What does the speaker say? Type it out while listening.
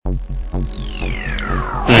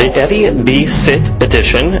The Eddie B. Sit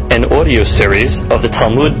edition and audio series of the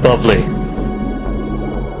Talmud Bavli.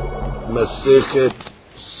 Masechet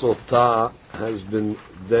Sotah has been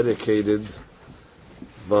dedicated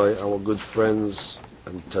by our good friends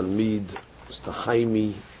and Talmid, Mr.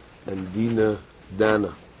 Jaime and Dina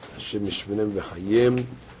Dana, Hashem Yishmenem V'Hayim,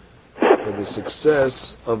 for the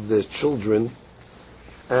success of their children,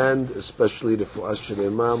 and especially the Fu'as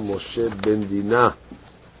Shelema Moshe ben Dina,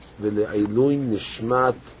 V'le'ilui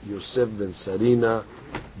Nishmat Yosef ben Sarina,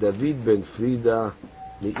 David ben Frida,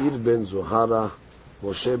 Meir ben Zohara,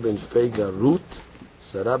 Moshe ben Feiga Ruth,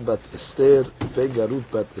 Sarah bat Esther, Feiga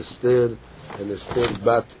Ruth bat Esther, and Esther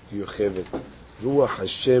bat Yochevet. Ruach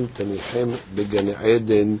Hashem tanichem began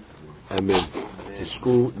Eden. Amen.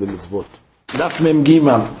 Tizku the mitzvot. Daf Mem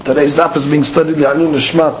Gimel. Today's daf is being studied Le'alun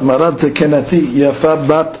Nishmat Marad Zekenati Yafa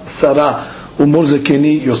bat Sarah Umur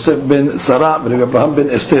Zekeni Yosef ben Sarah ben Abraham ben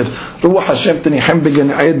Esther. Ruach Hashem tanichem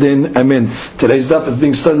began Eden. Amen. Today's daf is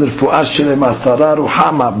being studied Fu'as Shelema Sarah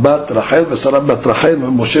Ruhama bat Rachel v'Sarah bat Rachel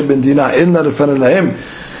Moshe ben Dina. Inna Refana Lahem.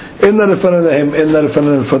 إن لفنا لهم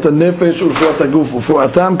رفوة النفس ورفوة الجوف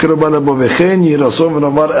ورفوة كربا لبو وخين يرسون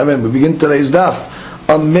ونمار أمين. We begin today's daf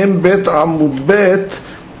on Mem Bet Amud Bet,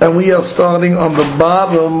 and we are starting on the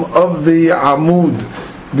bottom of the Amud.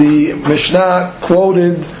 The Mishnah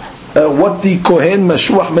quoted what the Kohen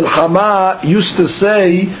Meshuach Milchama used to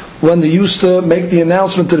say when they used to make the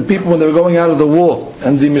announcement to the people when they were going out of the war.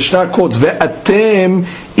 And the Mishnah quotes, Ve'atem,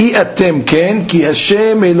 i'atem ken, ki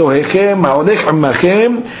Hashem Elohechem, ha'olech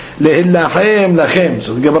ammachem, lehillahem lachem.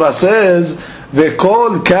 So the Gemara says,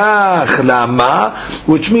 Ve'kol kach lama,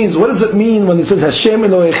 which means, what does it mean when it says Hashem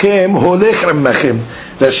Elohechem, holech ammachem?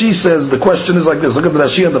 Rashi says, the question is like this, look at the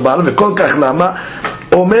Rashi on the bottom, Ve'kol kach lama,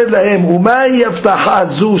 Omer lahem, umay yaftaha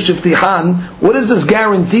zu shiftihan. What is this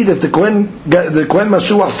guarantee that the Kohen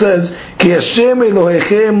Meshuach says, Ki Hashem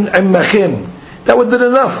Elohechem immachem? That would have been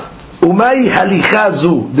enough. Umay halicha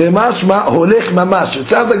zu, demashma holech mamash. It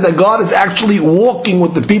sounds like that God is actually walking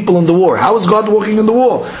with the people in the war. How is God walking in the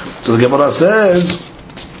war? So the Gemara says,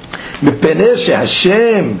 Mipnei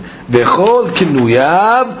sheHashem v'chol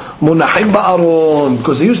kinuyav munachim ba'aron,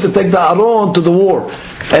 because he used to take the Aron to the war.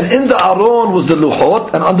 And in the Aron was the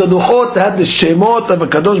Luchot, and on the Luchot they had the Shemot of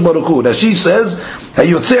HaKadosh Baruch Hu. Rashi says,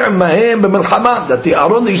 HaYotzei Mahem b'Milchama, that the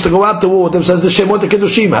Aron that used to go out to war with them says the Shemot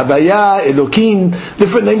HaKadoshim, Havaya, Elokim,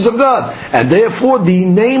 different names of God. And therefore the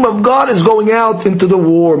name of God is going out into the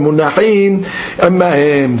war. Munachim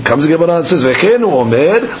Mahem. Comes the Gemara and says, V'chenu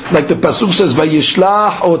Omer, like the Pasuk says,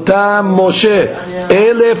 Vayishlach otam Moshe,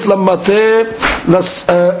 elef lamateh,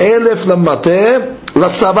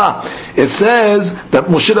 Lasaba. It says that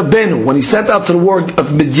Moshe Rabbeinu, when he sent out to the war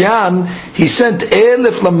of Midian, he sent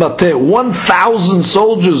 1,000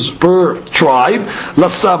 soldiers per tribe.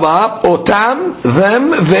 Lasaba, otam,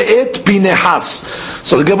 them, ve'et pinehas.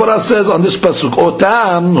 So the Gemara says on this pasuk,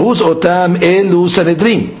 otam, who's otam? Elu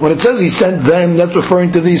Sanhedrin. When it says he sent them, that's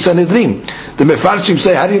referring to the Sanhedrin. The Mefarshim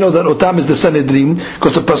say, how do you know that otam is the Sanhedrin?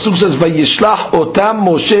 Because the pasuk says, Vayishlach otam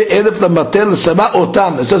Moshe elef lamatel lasaba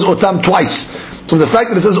otam. It says otam twice. So the fact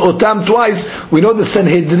that it says otam twice, we know the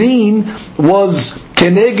Sanhedrin was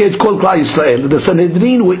keneged kol klal Yisrael. The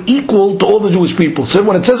Sanhedrin were equal to all the Jewish people. So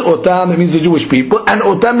when it says otam, it means the Jewish people, and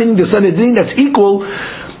otam meaning the Sanhedrin that's equal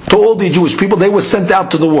to all the Jewish people. They were sent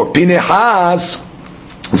out to the war. Pinehas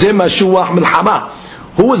ze Meshuach Milchama.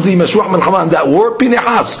 Who was the Meshuach Milchama in that war?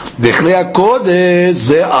 Pinehas. Dechlei Kodesh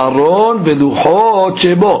ze Aron veluchot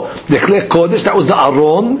shebo. Dechlei Kodesh, that was the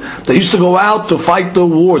Aron that used to go out to fight the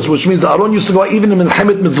wars, which means the Aron used to go out even in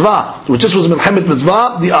Milchemet Mitzvah, which this was Milchemet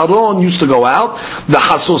Mitzvah. The Aron used to go out. The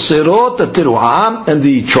Hasoserot, the Teruah, and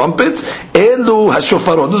the trumpets. Elu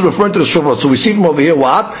hashofarot. This is referring to the shofarot. So we see from over here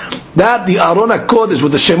what? That the Aron HaKodesh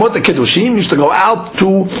with the Shemot HaKedoshim used to go out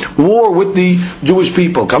to war with the Jewish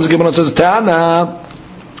people. Comes the Gemara and says, Tana,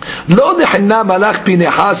 Lo nechinna malach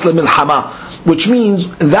Pinehas lemilchama, which means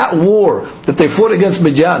that war that they fought against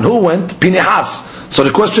Midian, who went? Pinehas. So the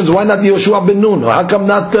question is, why not Yoshua ben Nun? Or how come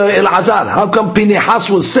not Elazar? How come Pinehas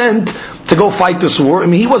was sent to go fight this war? I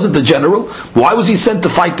mean, he wasn't the general. Why was he sent to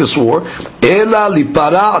fight this war? Ela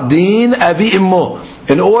lipara din avi immo,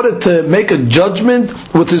 in order to make a judgment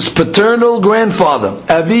with his paternal grandfather.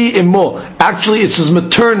 Avi immo. Actually, it's his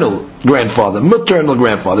maternal grandfather.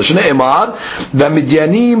 Shnei Emar,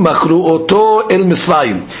 v'Midyani machru oto el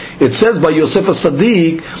Misraim. It says by Yosef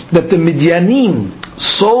HaSadiq that the Midyanim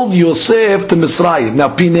sold Yosef to Misraim. Now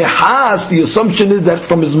Pinehas, the assumption is that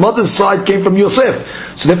from his mother's side came from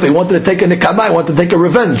Yosef. So therefore he wanted to take a nekama, he wanted to take a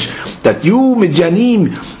revenge. That you,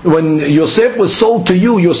 Midyanim, when Yosef was sold to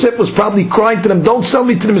you, Yosef was probably crying to them, don't sell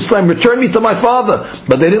me to the Misraim, return me to my father.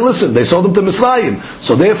 But they didn't listen, they sold him to Misraim.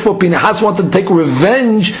 So therefore Pinehas wanted to take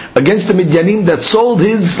revenge against the Midyanim that sold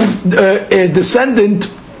his descendant,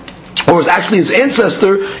 or was actually his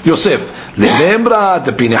ancestor, Yosef. Lemembra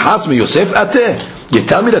the Pinehas me Yosef ate. You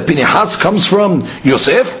tell me that Pinehas comes from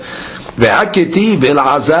Yosef? והכתיב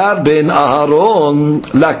אלעזר בן אהרון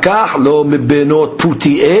לקח לו מבנות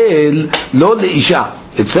פותיאל לא לאישה.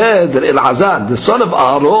 It says that Elazar, the son of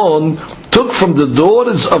Aaron, took from the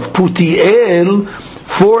daughters of Putiel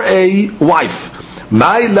for a wife.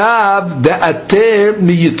 My love da'ateh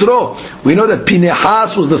miyitro. We know that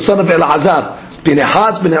Pinehas was the son of Elazar.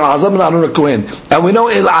 Pinehas ben Elazar ben Aaron Kohen. And we know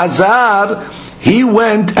Elazar, he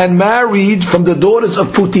went and married from the daughters of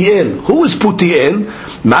Putiel. Who is Putiel?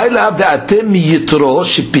 My love da'ateh miyitro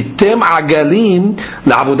shepitem agalim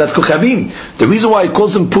la'abudat kochavim. The reason why he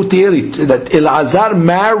calls him Putiel, that Elazar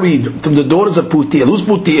married from the daughters of Putiel. Who's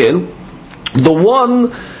Putiel? The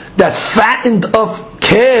one that fattened up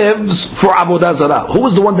calves for Avodah Zarah. Who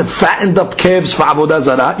was the one that fattened up calves for Avodah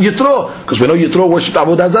Zarah? Yitro. Because we know Yitro worshipped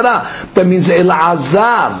Avodah Zarah. That means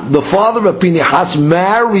Elazar, the father of Pinehas,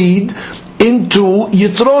 married into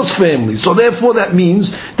Yitro's family. So therefore that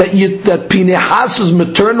means that Pinehas'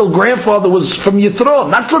 maternal grandfather was from Yitro,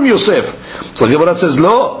 not from Yosef. So the Gemara says,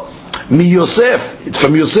 Lo, mi Yosef. It's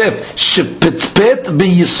from Yosef. Shepetpet be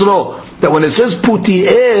Yisro. That when it says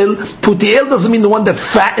Putiel, Putiel doesn't mean the one that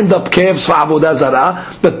fattened up calves for Avodah Zarah,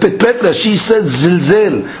 but Petpet, Rashi says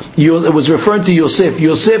Zilzel. It was referring to Yosef.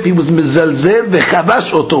 Yosef, he was Mizalzel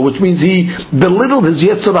v'chavash oto, which means he belittled his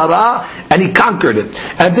Yetzer Hara and he conquered it.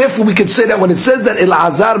 And therefore we could say that when it says that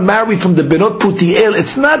Elazar married from the Benot Putiel,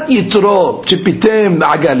 it's not Yitro, Shepitem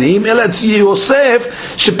Agalim, it's Yosef,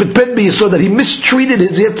 Shepetpet b'Yisro, that he mistreated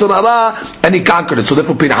his Yetzer Hara and he conquered it. So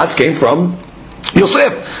therefore Pinehas came from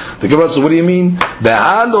Yosef. The Gemara says, what do you mean? But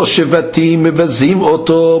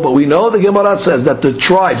we know the Gemara says that the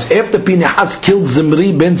tribes, after Pinehas killed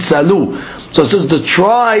Zimri ben Salu, so it says the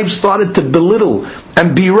tribes started to belittle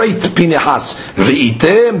and berate Pinehas.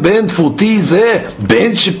 V'item ben tfuti zeh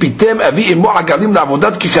ben shepitem avi imo agalim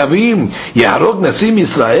la'avodat kichavim yahrog nasim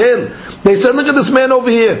Yisrael. They said, look at this man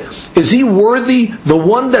over here. Is he worthy? The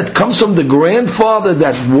one that comes from the grandfather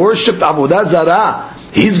that worshipped Avodah Zarah,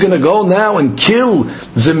 he's going to go now and kill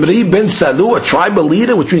Zimri ben Salu, a tribal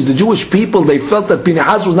leader, which means the Jewish people, they felt that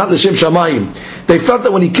Pinehas was not L'Shem Shamayim. They felt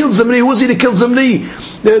that when he killed Zimri, who was he to kill Zimri?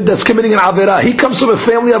 That's committing an Averah. He comes from a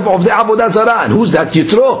family of the Avodah Zarah. And who's that?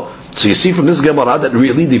 Yitro. So you see from this Gemara that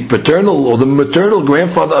really the paternal or the maternal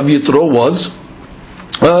grandfather of Yitro was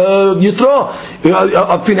Yitro.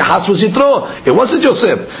 Of Pinehas was Yitro. It wasn't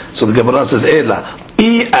Yosef. So the Gemara says, Ela,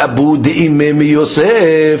 I abu de'imem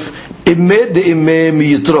Yosef,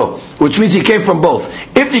 which means he came from both.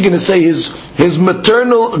 If you're going to say his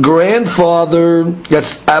maternal grandfather,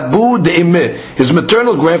 that's Abu De'imeh, his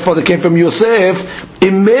maternal grandfather came from Yosef,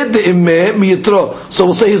 so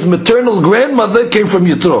we'll say his maternal grandmother came from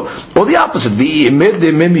Yitro. Or the opposite,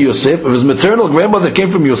 if his maternal grandmother came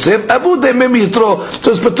from Yosef, Abu De'imeh Yitro, so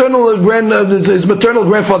his maternal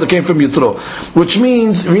grandfather came from Yitro, which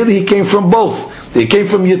means really he came from both. He came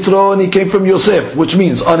from Yitro and he came from Yosef, which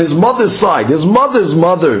means on his mother's side, his mother's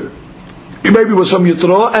mother, he maybe was from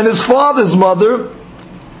Yitro, and his father's mother,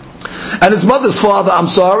 and his mother's father,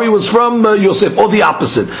 was from Yosef, or the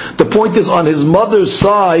opposite. The point is, on his mother's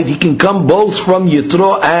side, he can come both from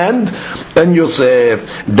Yitro and Yosef.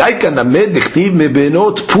 It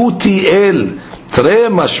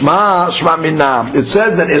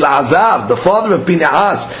says that Elazar, the father of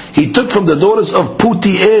Pinehas, he took from the daughters of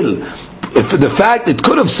Putiel. If the fact it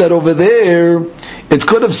could have said over there, it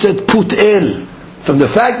could have said Putel. From the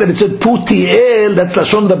fact that it said Putiel, that's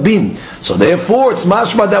Lashon Rabim. So therefore, it's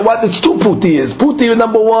mashma that what? It's two Putiels. Putiel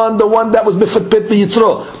number one, the one that was Mefatpet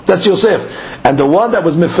Yitzro, that's Yosef. And the one that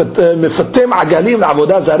was Mefatem Agalim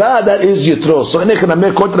Avodah Zarah, that is Yitro. So in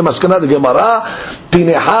Echanameh, according to the Maskana, the Gemara,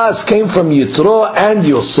 Pinehas came from Yitro and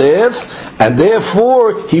Yosef, and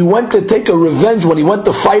therefore he went to take a revenge when he went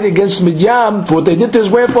to fight against Midian for what they did to his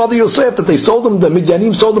grandfather Yosef, that they sold him, the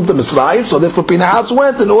Midianim sold him to Misraim. So therefore Pinehas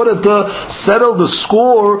went in order to settle the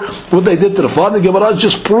score what they did to the father. The Gemara is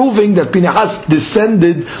just proving that Pinehas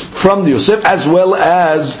descended from the Yosef as well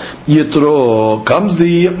as Yitro. Comes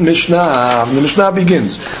the Mishnah. The Mishnah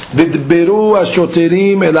begins. Vidberu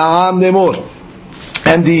ashoterim el ha'am lemor.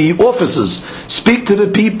 And the officers speak to the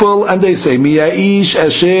people, and they say, Miya'ish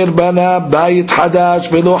asher bana bayit hadash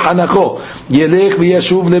velo hanacho, yelech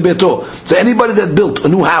v'yashuv lebeto. So anybody that built a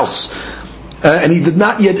new house, and he did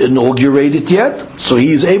not yet inaugurate it yet, so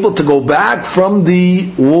he is able to go back from the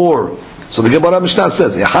war. So the Gemara Mishnah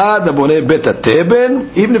says, even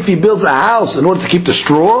if he builds a house in order to keep the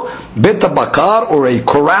straw, beta bakar, or a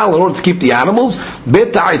corral in order to keep the animals,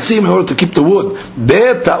 beta aitzim in order to keep the wood,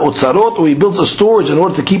 beta otzarot, or he builds a storage in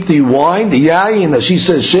order to keep the wine, the yayin, as she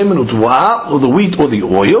says, shemen utwa, or the wheat or the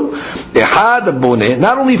oil.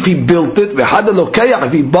 Not only if he built it,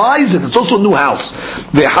 if he buys it, it's also a new house.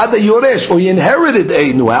 Or he inherited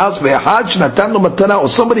a new house, or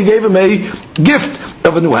somebody gave him a gift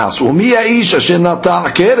of a new house.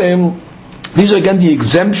 These are again the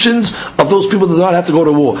exemptions of those people that do not have to go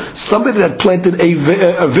to war. Somebody that planted a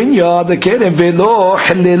vineyard, and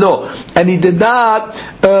he did not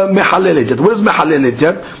mehalel it. What is mehalel it?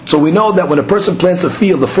 So we know that when a person plants a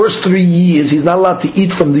field, the first 3 years he's not allowed to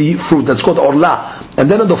eat from the fruit. That's called orla. And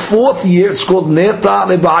then in the 4th year it's called neta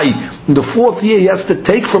lebai. In the 4th year he has to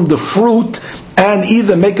take from the fruit and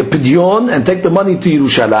either make a pidyon and take the money to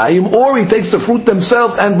Yerushalayim, or he takes the fruit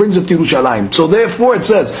themselves and brings it to Yerushalayim. So therefore it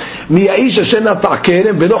says, which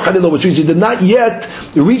means you did not yet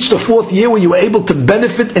reach the 4th year where you were able to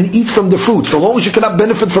benefit and eat from the fruit. So long as you cannot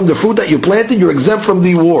benefit from the fruit that you planted, you're exempt from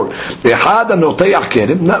the war.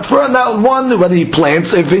 Now one, whether he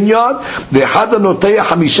plants a vineyard,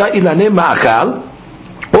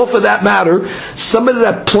 or for that matter, somebody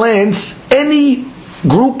that plants any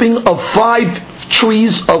grouping of 5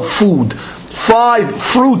 trees of food, 5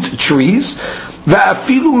 fruit trees,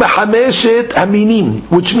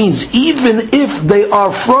 which means even if they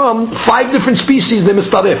are from 5 different species, they're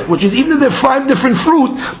mistaref. Which means even if they're 5 different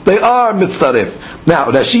fruit, they are mistaref. Now,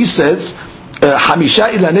 Rashi says,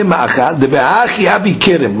 Hamisha ilane ma'achal, the be'achi abi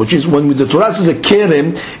kerem, which is when the Torah says a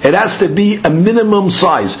kerem, it has to be a minimum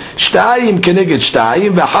size. Shtayim keneged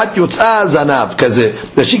shtayim, v'achat yotzah zanav,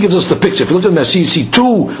 that she gives us the picture. If you look at Rashi, you see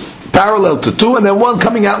 2 parallel to 2, and then 1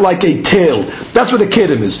 coming out like a tail. That's what a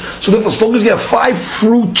kerem is. So therefore, as long as you have 5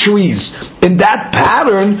 fruit trees in that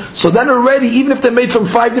pattern, so then already, even if they're made from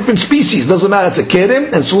 5 different species, doesn't matter, it's a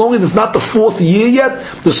kerem, and so long as it's not the 4th year yet,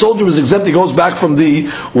 the soldier is exempt, he goes back from the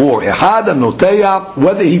war.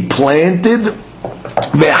 Whether he planted,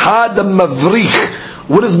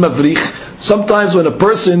 what is mavrich? Sometimes when a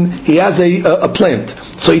person, he has a plant,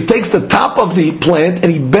 so he takes the top of the plant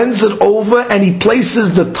and he bends it over and he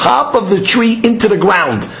places the top of the tree into the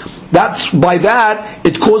ground. By that,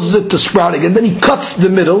 it causes it to sprout again. Then he cuts the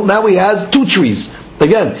middle, now he has 2 trees.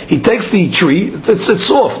 Again, he takes the tree, it's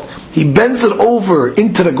soft. He bends it over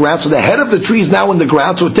into the ground, so the head of the tree is now in the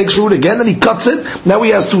ground, so it takes root again, and he cuts it, now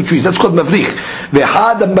he has 2 trees. That's called mavrich.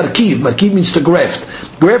 V'had markiv. Markiv means to graft.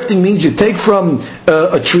 Grafting means you take from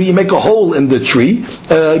a tree, you make a hole in the tree,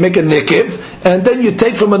 you make a nekev, and then you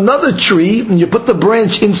take from another tree, and you put the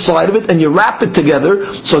branch inside of it, and you wrap it together,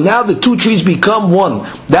 so now the 2 trees become one.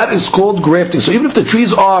 That is called grafting. So even if the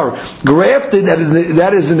trees are grafted,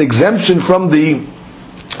 that is an exemption from the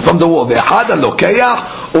war. Ve'hada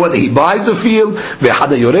lokeach, or whether he buys a field,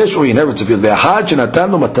 ve'hada yoresh, or he inherits a field, ve'had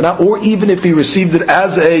shenatan lo matana, or even if he received it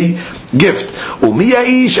as a gift.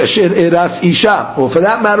 U'miya'ish asher eras isha, or for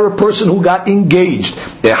that matter, a person who got engaged.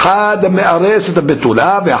 Ve'hada me'ares et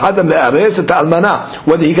betula, ve'hada me'ares et almana,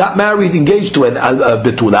 whether he got married, engaged to an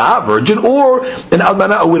betula, virgin, or an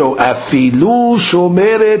almana, a widow. Afilu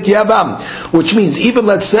shomeret yavam, which means even,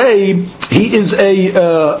 let's say he is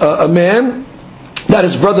a man that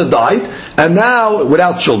his brother died, and now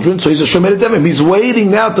without children, so he's a shomer devim. He's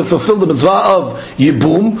waiting now to fulfill the mitzvah of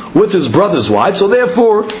yibum with his brother's wife, so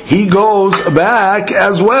therefore he goes back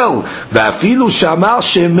as well.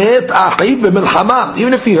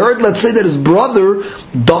 Even if he heard, let's say, that his brother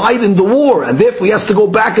died in the war, and therefore he has to go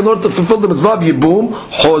back in order to fulfill the mitzvah of yibum,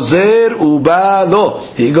 hozer ubalo,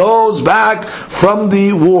 he goes back from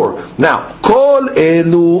the war. Now, kol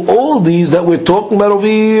elu, all these that we're talking about over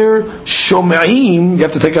here, shome'im, you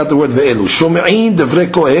have to take out the word ve'elu. Shome'in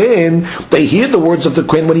devrei kohen. They hear the words of the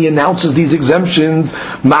kohen when he announces these exemptions.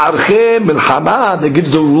 Ma'arche milchama, that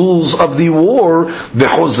gives the rules of the war.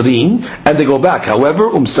 Ve'hozrin, and they go back.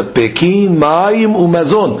 However, umsapekin ma'im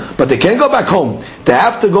umazon, but they can't go back home. they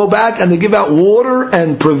have to go back and they give out water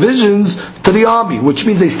and provisions to the army, which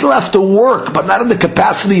means they still have to work, but not in the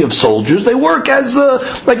capacity of soldiers. They work as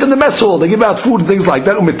like in the mess hall. They give out food and things like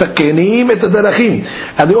that.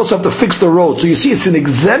 And they also have to fix the road. So you see, it's an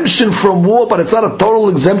exemption from war, but it's not a total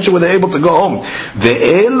exemption where they're able to go home.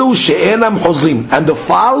 And the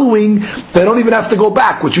following, they don't even have to go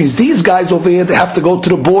back, which means these guys over here, they have to go to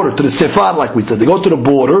the border, to the Sefar, like we said. They go to the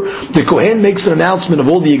border, the Kohen makes an announcement of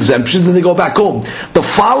all the exemptions, and they go back home. The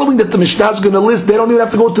following that the Mishnah is going to list, they don't even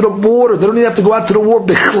have to go to the border, they don't even have to go out to the war.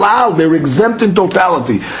 Bichlal, they're exempt in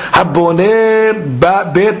totality. Haboneh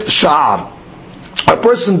bet sha'ar. A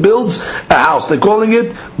person builds a house. They're calling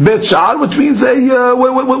it Bet Sha'ar, which means a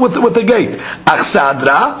with a gate.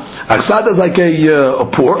 Achsadra is like a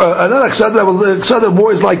poor. Not Achsadra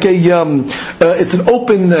more is like a. It's an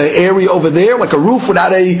open area over there, like a roof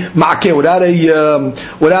without a ma'akeh, without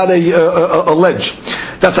a ledge.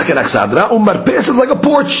 That's like an Achsadra. Marpes is like a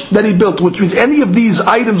porch that he built, which means any of these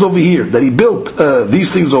items over here that he built,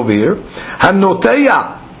 these things over here.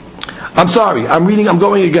 Hanoteya. I'm sorry, I'm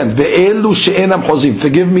going again. Ve'elu she'enam hozim.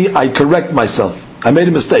 Forgive me, I correct myself. I made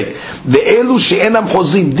a mistake. Ve'elu she'enam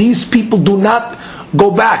hozim. These people do not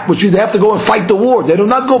go back, which means they have to go and fight the war. They do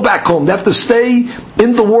not go back home. They have to stay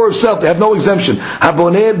in the war itself. They have no exemption.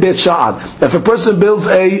 Haboneh bet sha'ar. If a person builds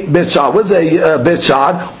a bet sha'ar, what's a bet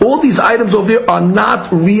sha'ar? All these items over here are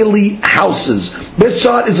not really houses. Bet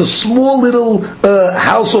sha'ar is a small little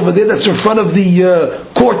house over there that's in front of the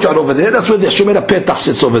courtyard over there. That's where the Shemera Petach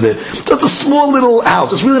sits over there. So it's a small little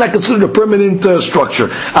house. It's really not considered a permanent structure.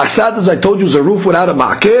 Aksad, as I told you, is a roof without a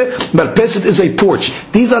ma'akeh. Marpeset is a porch.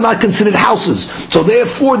 These are not considered houses. So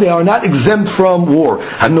therefore, they are not exempt from war.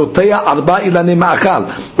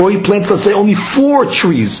 Or he plants, let's say, only 4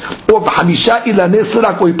 trees. Or he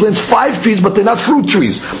plants 5 trees, but they're not fruit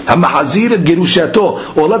trees. Or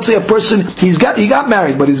let's say a person, he got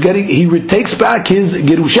married, but he takes back his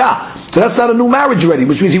gerusha. So that's not a new marriage already,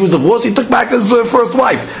 which means he was divorced, he took back his first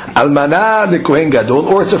wife. Almana le Kohen Gadol,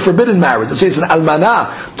 or it's a forbidden marriage. Let's say it's an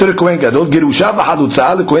almana to the Kohen Gadol, gerusha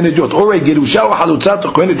v'halutza le Kohen Ejot, or a gerusha v'halutza to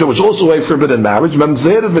Kohen Ejot, which is also a forbidden marriage.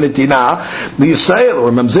 Mamzer v'netina, the Yisrael,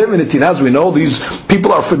 or mamzer v'netina, as we know, these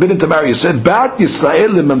people are forbidden to marry. He said, bat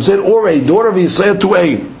Yisrael le mamzer, or a daughter of Yisrael to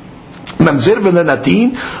a mamzer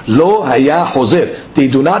v'nenatin, lo haya hozer. They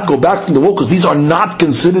do not go back from the war because these are not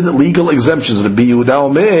considered legal exemptions. Rabbi Yehuda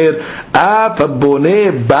Omer, af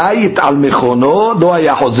haboneh bayit al mechono lo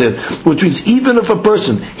haya hozer. Which means even if a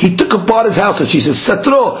person, he took apart his house, and she says,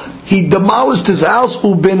 satro, he demolished his house,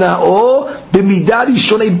 ubenao b'midah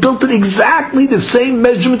rishona, he built it exactly the same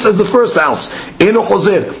measurements as the first house. Eno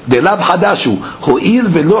hozer, delav hadashu, ho'il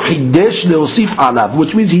velo hidesh leosif alav,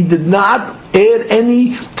 which means he did not add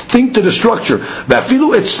anything to the structure.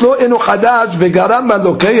 Ve'afilu etzlo eno hadash ve'garam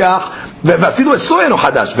malokeach, ve'afilu etzlo eno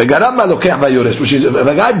hadash ve'garam malokeach va'yoresh, which is, if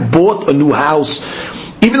a guy bought a new house,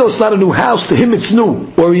 even though it's not a new house, to him it's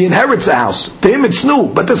new, or he inherits a house, to him it's new,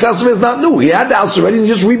 but this house is not new. He had the house already and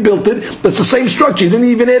he just rebuilt it, but it's the same structure, he didn't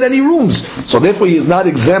even add any rooms. So therefore he is not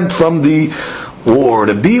exempt from the war.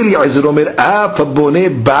 The Bili Azir Omer, af haboneh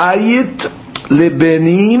bayit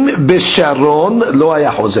Lebenim Besharon Lo Haya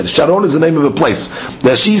Hozer. Sharon is the name of a place.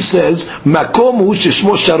 Rashi says Makom Hu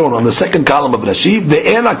Sheshmo Sharon on the second column of Rashi.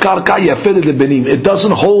 Ve'ena Karka Yafed Lebenim. It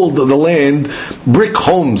doesn't hold the land brick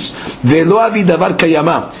homes. Ve'lo Avi Davar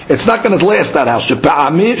Kayama. It's not going to last, that house.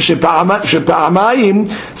 Shepa'amayim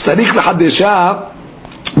Sarich Lahadesha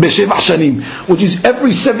B'Shevach Shanim, which is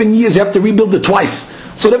every 7 years you have to rebuild it twice.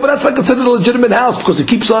 So therefore that's not considered a legitimate house because it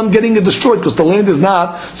keeps on getting destroyed because the land is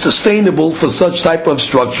not sustainable for such type of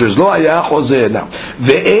structures. Lo haya hozer. Now,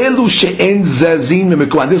 ve'elu she'en zazin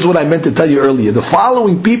memekuan. This is what I meant to tell you earlier. The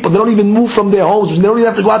following people, they don't even move from their homes. They don't even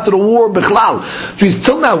have to go out to the war. Bechlal.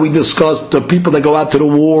 Till now we discussed the people that go out to the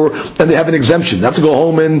war and they have an exemption. They have to go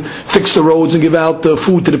home and fix the roads and give out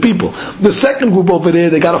food to the people. The second group over there,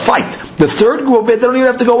 they got to fight. The third group over there, they don't even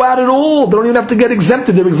have to go out at all. They don't even have to get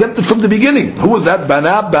exempted. They're exempted from the beginning. Who was that?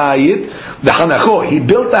 He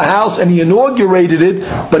built the house and he inaugurated it,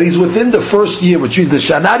 but he's within the first year, which means the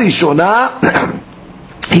Shana Rishona,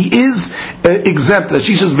 he is exempt.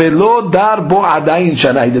 She says, "Velo dar bo adayin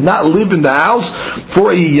shana." He did not live in the house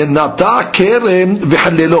for a yenata kerem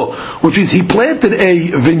v'halelo, which means he planted a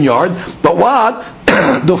vineyard. But what?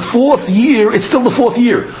 The 4th year, it's still the 4th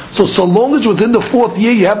year. So long as within the 4th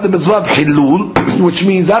year you have the mitzvah of hilul, which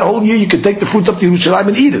means that whole year you can take the fruits up to Yerushalayim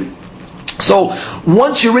and eat it. So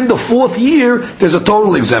once you're in the 4th year, there's a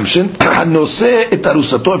total exemption.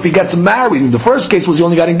 If he gets married, in the first case was he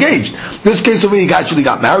only got engaged. This case over here, he actually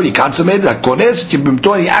got married, he consummated,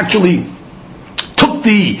 he actually took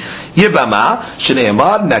the Yibama,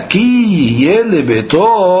 Shneimar, Naki,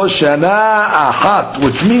 Yelebeto, Shana Ahat,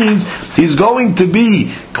 which means he's going to be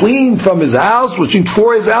clean from his house, which means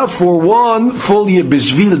for his house, for one full year,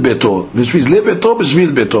 Bishvil Beto. Which means Lebeto,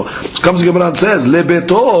 Bishvil Beto. So comes the Gemara and says,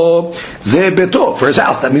 Lebeto, Ze Beto, for his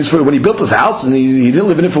house. That means for when he built his house, and he didn't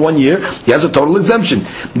live in it for 1 year, he has a total exemption.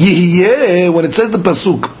 Yihiyeh, when it says the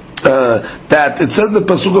Pasuk, that it says the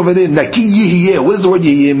pasuk over there, Naki Yihiyeh. What does the word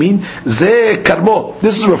Yihiyeh mean? Ze Karmo.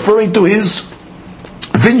 This is referring to his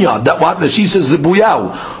vineyard. That she says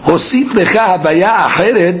Zebuyau. Hosif lecha havaya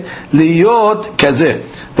acheret liyot kazeh.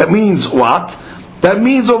 That means what? That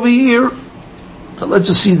means over here. Let's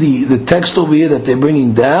just see the text over here that they're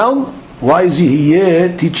bringing down. Why is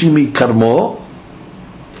Yihiyeh teaching me Karmo?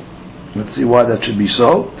 Let's see why that should be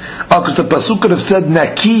so. Because the pasuk could have said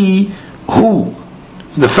Naki Hu.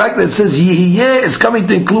 The fact that it says Yihiyeh is coming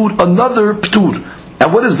to include another ptur.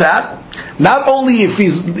 And what is that? Not only if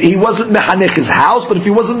he wasn't mechanech his house, but if he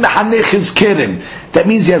wasn't mechanech his kerem. That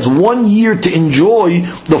means he has 1 year to enjoy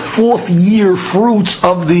the 4th year fruits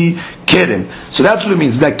of the kerem. So that's what it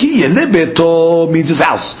means. Naki Lebeto means his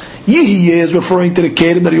house. Yihiyeh is referring to the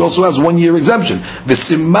kerem that he also has 1 year exemption.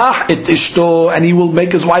 V'simach et ishto, and he will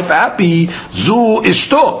make his wife happy. Zu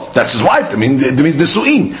ishto, that's his wife. That means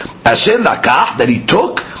nesu'in. Asher lakach, that he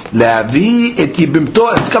took. Lavi et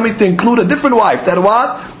yibimto, it's coming to include a different wife. That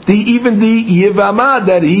what? Even the yivama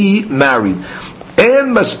that he married.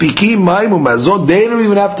 And maspikim mayim umazon, they don't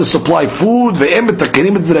even have to supply food. Ve'em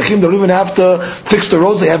betakerim b'derachim, they don't even have to fix the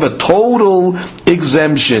roads. They have a total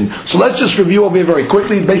exemption. So let's just review over here very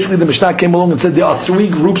quickly. Basically, the Mishnah came along and said there are 3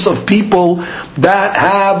 groups of people that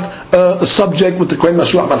have a subject with the Kohen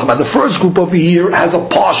Mashuach Malchama. The first group over here has a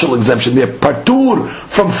partial exemption. They're partur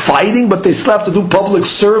from fighting, but they still have to do public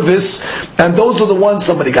service. And those are the ones,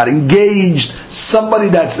 somebody got engaged, somebody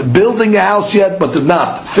that's building a house yet but did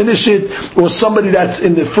not finish it, or somebody that's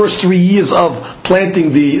in the first 3 years of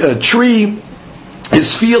planting the tree,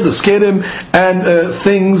 his field, his kedem, and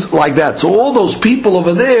things like that. So all those people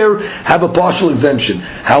over there have a partial exemption.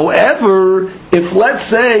 However, if let's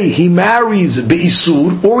say he marries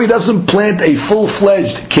be'isur, or he doesn't plant a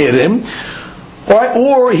full-fledged kedem,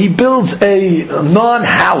 or he builds a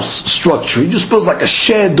non-house structure, he just builds like a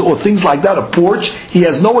shed or things like that, a porch, he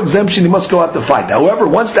has no exemption, he must go out to fight. However,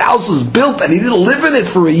 once the house is built and he didn't live in it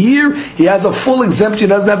for a year, he has a full exemption, he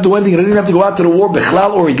doesn't have to do anything, he doesn't even have to go out to the war,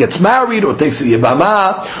 bichlal, or he gets married, or takes a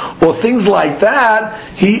yibama, or things like that,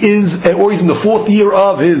 or he's in the 4th year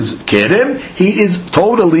of his kedem, he is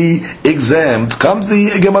totally exempt. Comes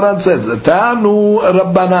the Gemara and says, Tanu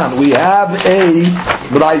Rabbanan, we have a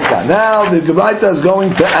Braita. Now, the Braita is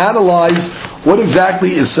going to analyze what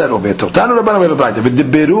exactly is said over here. It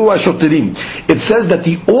says that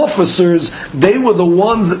the officers, they were the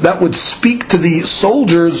ones that would speak to the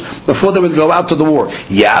soldiers before they would go out to the war.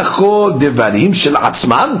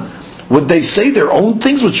 Would they say their own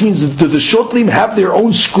things? Which means, do the shotrim have their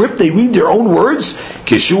own script? They read their own words?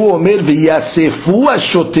 It says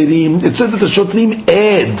that the shotrim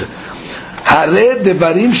add. Hare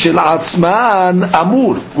devarim shel atzman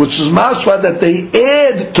amur, which is mashma that they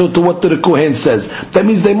add to what the Kohen says. That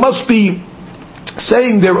means they must be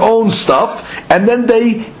saying their own stuff, and then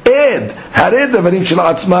they add. Hare devarim shel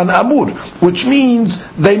atzman amur, which means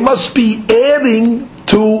they must be adding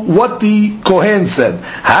to what the Kohen said.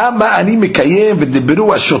 Hama ani mekayem v'diberu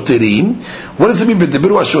ashoterim. What does it mean?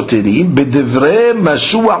 V'diberu ashoterim b'divrei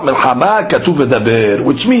mashuach melchama katuv v'daber,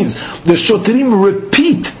 which means the shoterim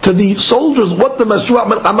repeat to the soldiers what the mashuach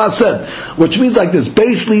melchama said. Which means like this.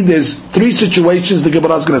 Basically, there's 3 situations the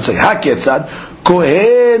Gemara is going to say. Haketzad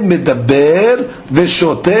Kohen medaber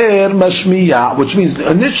v'shoter mashmiya, which means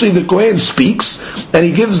initially the Kohen speaks and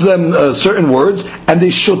he gives them certain words, and the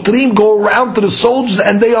shotrim go around to the soldiers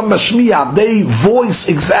and they are mashmiya. They voice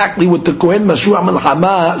exactly what the Kohen Mashuach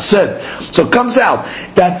Melchama said. So it comes out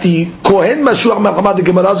that the Kohen Mashuach Melchama, the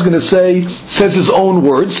Gemara is going to say, says his own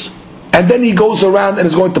words, and then he goes around and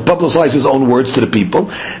is going to publicize his own words to the people.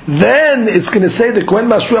 Then it's going to say the Kohen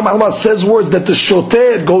Mashuach Melchama says words that the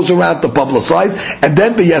shoter goes around to publicize, and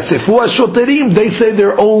then b'yasefu shoterim, they say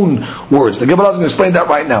their own words. The Gemara is going to explain that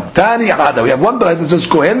right now. Tani Ada, we have one brayta that says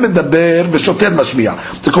Kohen medaber v'shoter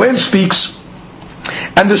mashmiya. The Kohen speaks,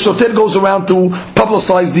 and the shoter goes around to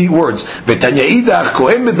publicize the words. That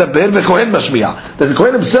the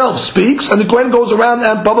Kohen himself speaks, and the Kohen goes around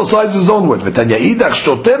and publicizes his own words. The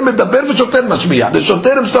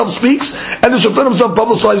shoter himself speaks, and the shoter himself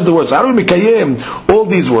publicizes the words. How do we make all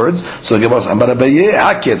these words? So the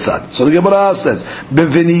Gemara says,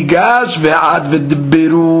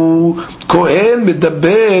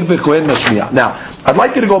 now, I'd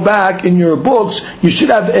like you to go back in your books. You should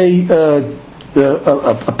have a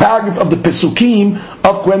paragraph of the Pesukim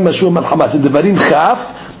of Kohen Mashur Malchama. In Devarim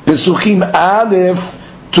Chaf, Pesukim Aleph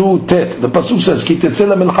to Tet. The Pasuk says, Ki tetzeh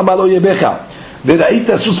lemilchama lo yebecha.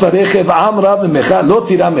 וראית סוס ורכב עם רב ממך לא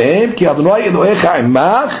תירא מהם כי אדוני אלוהיך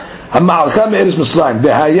עמך המעלך מארץ מצרים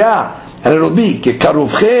והיה and it'll be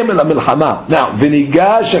כקרובכם אל המלחמה. Now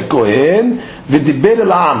וניגש הכהן ודיבר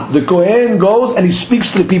אל העם. The Kohen goes and he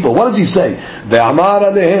speaks to the people. What does he say? ואמר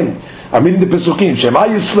עליהם, I'm reading the פסוקים, שמע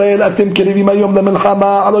ישראל אתם קרבים היום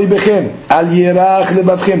למלחמה על אויביכם, אל ירח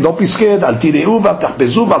לבבכם, don't be scared, אל תיראו ואל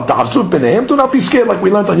תחפזו ואל תחפשו פניהם, do not be scared like we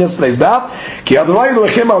learned on yesterday's daf, כי אדוני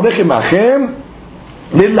אלוהיכם ההולך עמכם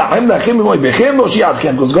because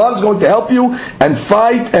God is going to help you and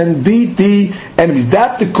fight and beat the enemies.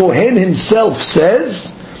 That the Kohen himself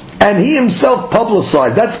says, and he himself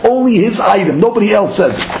publicized. That's only his item. Nobody else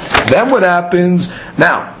says it. Then what happens?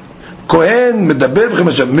 Now, Kohen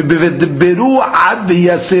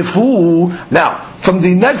now, from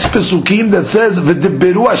the next Pesukim that says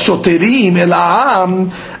v'diberu ashoterim el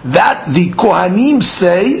ha'am, that the Kohanim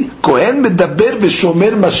say Kohen medaber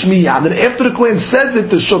v'shomer mashmiya, and then after the Kohen says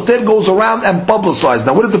it, the shoter goes around and publicizes.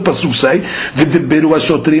 Now what does the Pasuk say? V'diberu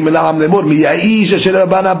ashoterim el ha'am lemor miya'ish asher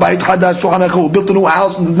bana bait chadash shulchanachu, who built a new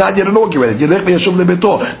house and did not yet inaugurated. Yelech v'yashuv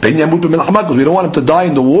lebeto pen yamut b'melchama, because we don't want him to die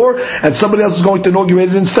in the war, and somebody else is going to inaugurate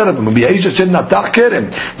it instead of him. Miya'ish asher natach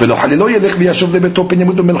kerem v'lo halilo yelech v'yashuv lebeto pen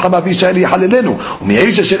yamut b'melchama v'yishayel yichalelenu.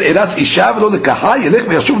 ומאיש אשר ארס אישה ולא לקחה ילך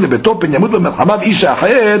וישוב לביתו פן ימות במלחמה ואיש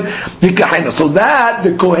אחר יקחנו. So that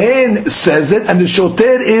the Kohen says it and the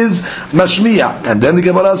shoter is mashmiya. And then the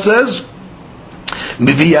Gemara says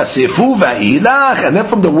V'yasefu va'ilach, and then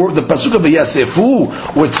from the word, the pasuk of V'yasefu,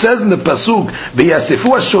 which says in the pasuk V'yasefu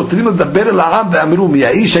ha'shotrim l'daber el ha'am ve'amru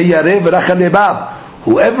miya'ish ha'yareh v'rachal lebav.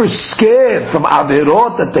 Whoever's scared from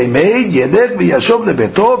averot that they made, yelech v'yashov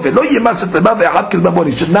lebeto v'lo yemas et lebav ve'achad kilbabon.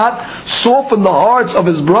 He should not soften the hearts of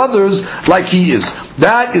his brothers like he is.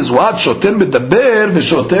 That is what shoter medaber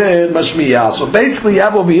v'shoter mashmiya. So basically, you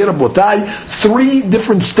have over here, Rabotai, 3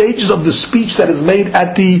 different stages of the speech that is made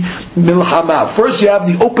at the milchama. First, you have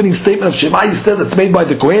the opening statement of Shema Yisrael that's made by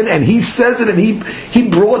the Kohen, and he says it and he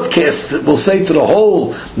broadcasts it, we'll say, to the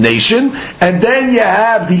whole nation. And then you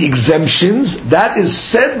have the exemptions. That is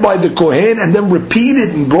said by the Kohen and then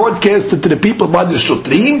repeated and broadcasted to the people by the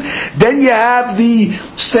Shotrim. Then you have the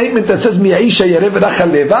statement that says Mi'aisha Yarev Rachal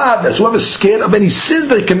Levav, that whoever is scared of any sins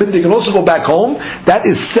that he committed, they can also go back home. That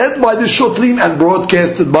is said by the Shotrim and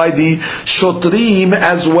broadcasted by the Shotrim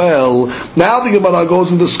as well. Now the Gemara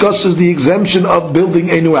goes and discusses the exemption of building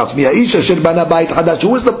a new house. Mi'aisha Asher Bana Bait Hadash.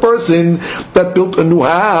 Who is the person that built a new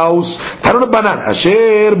house? Tarun Banan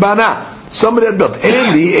Asher Bana. Somebody had built.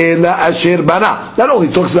 That only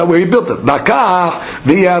talks about where he built it. Bakah,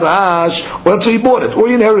 v'yarash, or let's say he bought it, or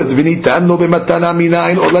he inherited it.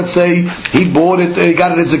 Or let's say he bought it, he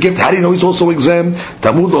got it as a gift. How do you know he's also exempt?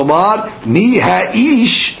 Tamud Omar, mi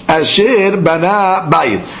ha'ish asher bana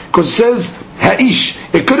bayit. Because it says ha'ish.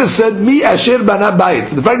 It could have said mi asher bana bayit.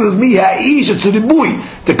 The fact is mi ha'ish, it's a ribui.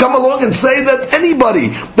 To come along and say that anybody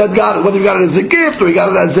that got it, whether he got it as a gift, or he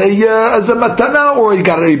got it as a matana, or he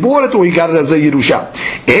got it, he bought it, or he got it as a yerusha.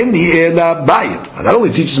 In the ela bayit. That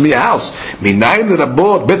only teaches me a house. Minayin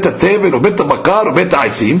l'rabot bet teven or bet bakar or bet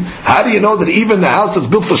aisim. How do you know that even the house that's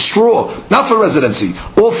built for straw, not for residency,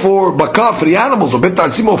 or for bakar, for the animals, or bet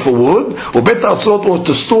aisim, or for wood, or bet atzot, or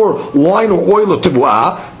to store wine or oil or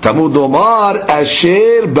tibuah, Tamud Omar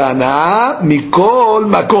asher bana mikol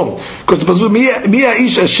makom. Because the pasuk mi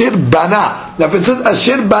ha'ish asher bana. Now if it says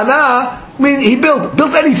asher bana, I mean he built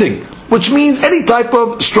anything, which means any type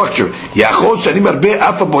of structure. You're going to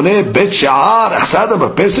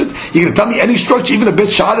tell me any structure, even a bet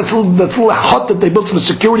sha'ar, that's a little hut that they built for the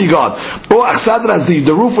security guard. Or achsadra has the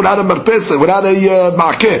roof without a marpesa, without a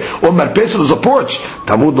ma'akeh. Or marpesa, there's a porch.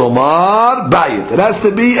 Tamud Omar bayit. It has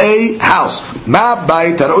to be a house. Ma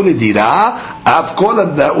bayit har'u l'dira, af kol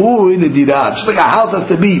ha'da'u l'dira. Just like a house has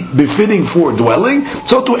to be befitting for dwelling,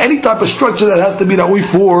 so to any type of structure that has to be da'ui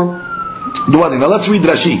for dwelling. Now let's read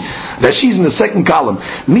Rashi. Rashi's in the second column.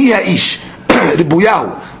 Mi ha'ish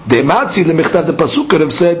ribuyahu dematzi lemichtav. The pasuk could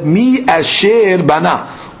have said mi asher bana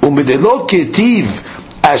umidelo ketiv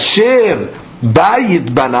asher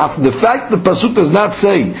bayit bana. The fact the pasuk does not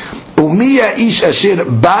say umi ha'ish asher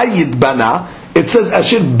bayit bana, it says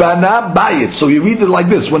asher bana bayit. So you read it like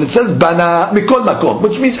this. When it says bana mikol makom,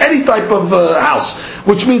 which means any type of house,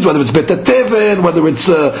 which means whether it's bet teven, whether it's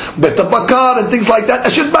bet bakar and things like that,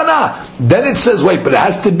 asher bana. Then it says, wait, but it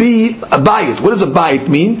has to be a bayit. What does a bayit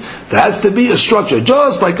mean? There has to be a structure,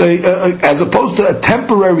 just like as opposed to a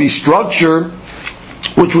temporary structure.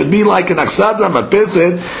 which would be like an aksada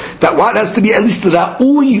marpeset, that what has to be at least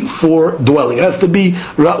ra'ui for dwelling. It has to be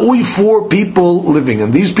ra'ui for people living.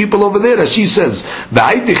 And these people over there, as she says,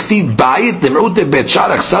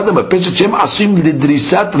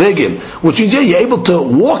 which means you're able to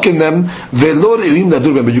walk in them,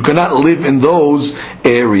 but you cannot live in those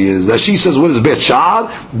areas. As she says, what is bet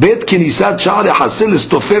sha'ar? Bet kinisat sha'ar hasil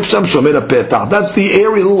istofef sham shomer petah. That's the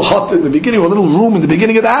area, a little hut in the beginning, or a little room in the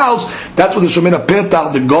beginning of the house. That's where the shomer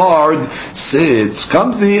petah, the guard, sits.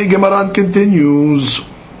 Comes the Gemara and continues.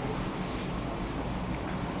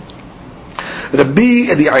 Rabbi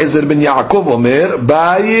Eliezer ben Yaakov Omer,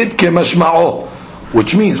 Bayit kemashma'o.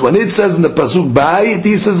 Which means, when it says in the Pasuk Bayit,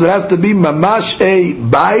 he says it has to be mamash a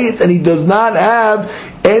Bayit, and he does not have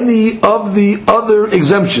any of the other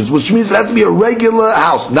exemptions, which means it has to be a regular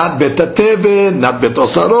house, not Bet HaTeven, not Bet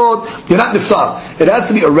Osarot, you're not niftar. It has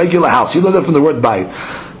to be a regular house. You know that from the word Bayit.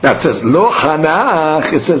 That says lo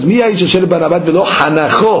hanach. It says mi haish asher barabat velo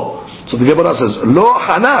hanacho. So the Gemara says lo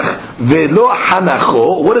hanach velo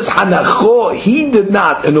hanacho. What is hanacho? He did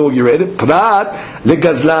not inaugurate it. Prat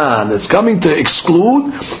legazlan. It's coming to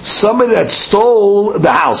exclude somebody that stole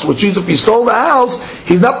the house. Which means if he stole the house,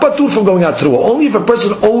 he's not patur from going out through it. Only if a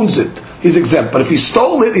person owns it, he's exempt. But if he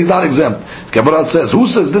stole it, he's not exempt. The Gemara says, who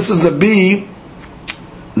says this is the B?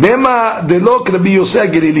 Nema delok Rabbi Yosef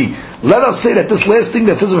Gelili. Let us say that this last thing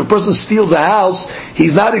that says if a person steals a house,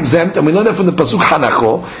 he's not exempt, and we learn that from the pasuk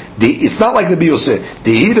Hanacho. It's not like Rabbi Yosef.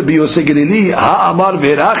 Dehi Rabbi Yosef Gelili ha'amar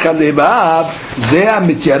v'eracha lebav zeh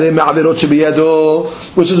mityareh me'averot shebiyado,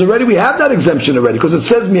 which is already, we have that exemption already, because it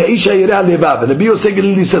says mi'aisha yireh lebav, and Rabbi Yosef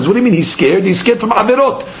Gelili says, what do you mean he's scared? He's scared from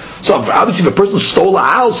averot. So obviously, if a person stole a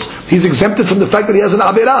house, he's exempted from the fact that he has an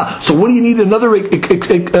averah. So what do you need another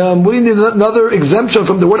exemption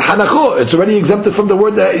from the word hanacho? It's already exempted from the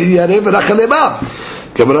word yareh v'eracha lebav.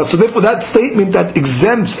 So therefore, that statement that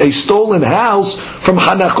exempts a stolen house from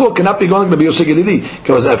hanacho cannot be going like Rabbi Yosef Gelili.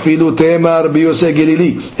 Because afilu tema Rabbi Yosef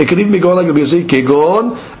Gelili. It could even be going like Rabbi Yosef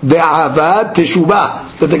kegon de'avad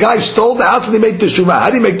teshuvah. That the guy stole the house and he made teshuvah. How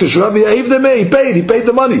did he make teshuvah? He paid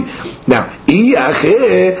the money. Now, if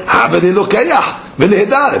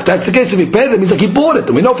that's the case, if he paid it, it means like he bought it.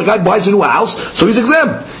 And we know if the guy buys a new house, so he's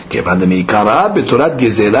exempt. But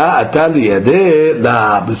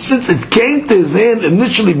since it came to his hand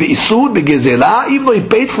initially be'isud be'gezela, even though he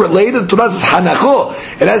paid for it later, Torah says hanacho.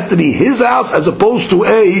 It has to be his house as opposed to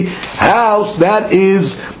a house that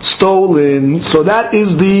is stolen. So that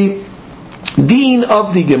is the deen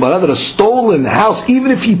of the Gemara, that a stolen house,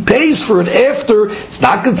 even if he pays for it after, it's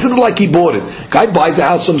not considered like he bought it. Guy buys a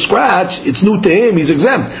house from scratch, it's new to him, he's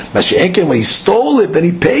exempt. Mashiach, when he stole it, then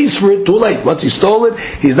he pays for it too late. Once he stole it,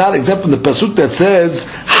 he's not exempt from the pasuk that says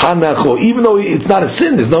hanacho. Even though it's not a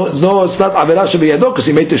sin, it's not averah shebiyado because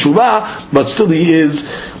he made teshuvah, but still he is.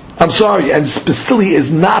 And still he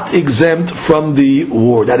is not exempt from the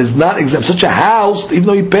war. That is not exempt. Such a house, even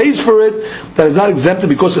though he pays for it, that is not exempted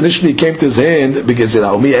because initially it came to his hand. Because and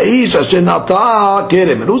who's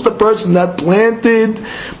the person that planted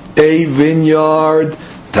a vineyard?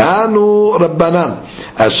 Tanu Rabbanan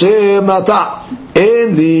Asher Nata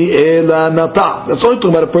Eni Ela Nata. That's only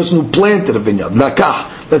talking about a person who planted a vineyard. Nakah.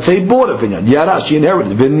 Let's say he bought a vineyard. Yarash, he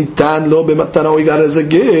inherited. V'nitan lo b'matana, he got it as a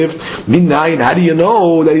gift. Minayin, how do you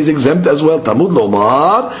know that he's exempt as well? Tamud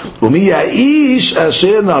lomar, umi ya'ish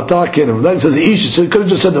asher nata kerim. That says ish, it could have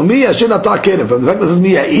just said umi asher nata kerim. From the fact that it says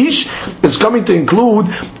mi ya'ish, it's coming to include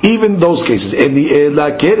even those cases. Eni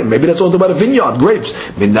ela kerim. Maybe that's all about a vineyard, grapes.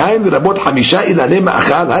 Minayin rabot hamisha ilane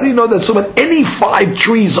ma'achal. How do you know that so about any 5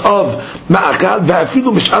 trees of ma'achal,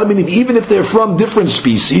 va'afilu mish'ar minim, even if they're from different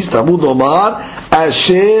species, Tamud lomar,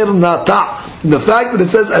 asher nata. The fact that it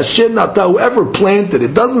says asher nata, whoever planted,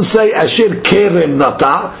 it doesn't say asher kerem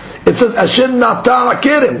nata. It says asher nata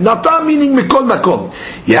kerem. Nata meaning mikol makom.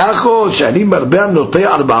 Yachol shani marbean notei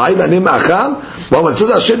arba'ay lanim achal. Well, when it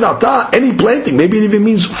says asher nata, any planting, maybe it even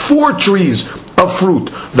means 4 trees of fruit.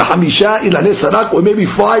 The hamisha ilane sarak, or maybe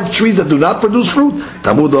 5 trees that do not produce fruit.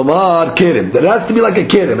 Tamud omar kerem. That has to be like a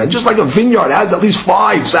kerem, and just like a vineyard has at least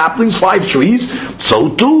 5 saplings, 5 trees,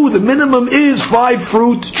 so too the minimum is 5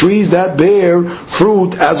 fruit trees that bear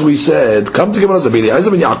fruit, as we said. Come to Gemara Zabili.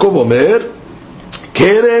 Eliezer ben Yaakov Omer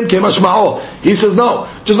kerem kemashma'o. He says no.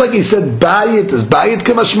 Just like he said bayit is bayit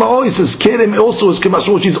kemashma'o, he says kerem also is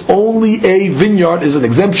kemashma'o, which is only a vineyard, is an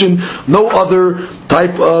exemption, no other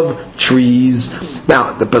type of trees.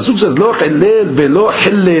 Now, the pasuk says lo hillel velo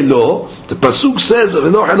hillelo. The pasuk says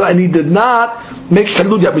velo hillel, and he did not make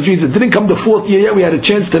halud yet, which means it didn't come the 4th year yet. We had a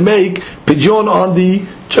chance to make pidyon on the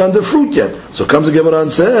fruit yet. So comes the Gemara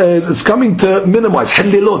and says it's coming to minimize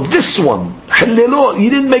halilo. This one, halilo. You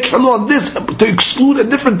didn't make halul on this to exclude a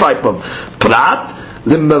different type of prat.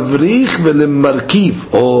 L'mavrich v'lemarkiv.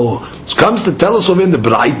 Oh, it comes to tell us over in the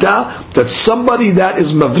Braita that somebody that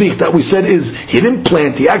is mavrich, that we said is, he didn't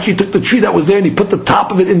plant, he actually took the tree that was there and he put the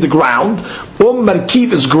top of it in the ground, or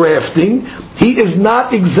markiv is grafting, he is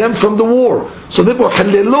not exempt from the war. So therefore,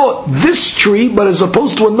 halelo, this tree, but as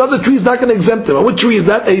opposed to another tree, is not going to exempt him. And what tree is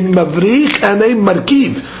that? A mavrich and a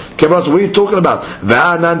markiv. Okay, what are you talking about?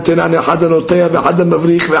 Our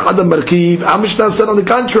Mishnah said on the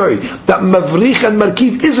contrary, that mavrich and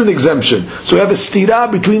markiv is an exemption. So we have a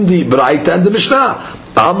stira between the Braita and the Mishnah.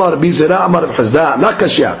 Amar bizera, Amar b'chazda, la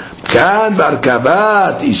kashya. Kan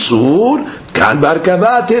barkavat isur, kan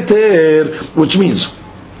barkavat heter. Which means,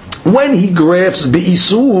 when he grafts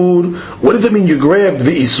be'isur, what does it mean you graft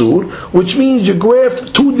be'isur? Which means you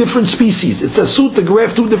graft 2 different species. It's a suit to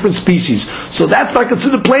graft 2 different species. So that's not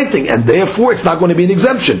considered planting, and therefore it's not going to be an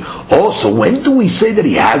exemption. Also, when do we say that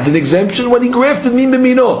he has an exemption? When he grafted min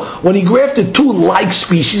b'mino. When he grafted 2 like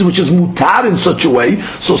species, which is mutar in such a way,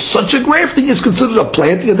 so such a grafting is considered a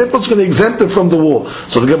planting, and therefore it's going to exempt it from the war.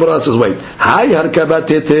 So the Gemara says, wait,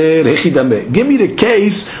 give me the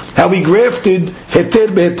case how he grafted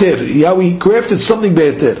heter be'heter. How he grafted something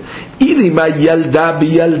better. Now,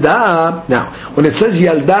 when it says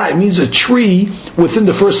yalda, it means a tree within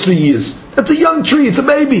the first 3 years. That's a young tree, it's a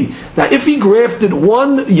baby. Now, if he grafted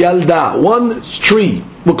one yalda, one tree,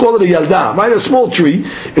 we'll call it a yalda, right? A small tree,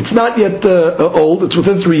 it's not yet old, it's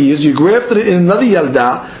within 3 years, you grafted it in another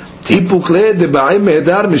yalda,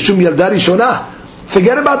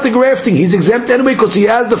 forget about the grafting. He's exempt anyway because he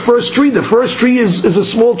has the first tree. The first tree is a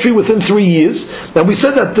small tree within 3 years. And we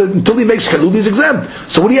said that until he makes halud, he's exempt.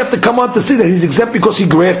 So what do you have to come on to say that he's exempt because he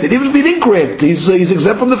grafted? Even if he didn't graft, he's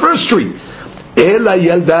exempt from the first tree. Ela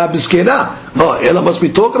yalda biskena. Oh, Ela must be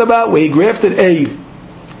talking about where he grafted a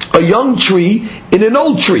young tree in an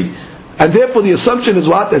old tree. And therefore the assumption is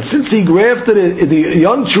what? That since he grafted the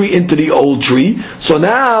young tree into the old tree, so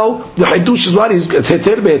now the Haidush is what? He's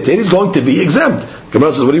going to be exempt.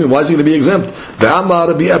 Gemara says, what do you mean? Why is he going to be exempt?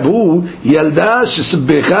 Ve'amar bi'abu yalda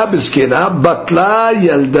shesbecha biskena batla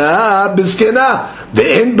yalda biskena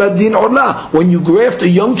ve'en badin orla. When you graft a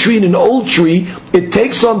young tree in an old tree, it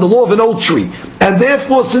takes on the law of an old tree. And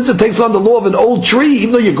therefore, since it takes on the law of an old tree,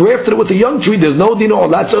 even though you grafted it with a young tree, there's no din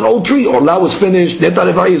orla. It's an old tree. Orla was finished, Net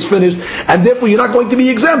Arevai is finished, and therefore you're not going to be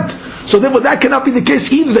exempt. So therefore that cannot be the case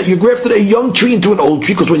either, that you grafted a young tree into an old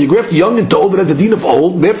tree, because when you graft young into old, it has a din of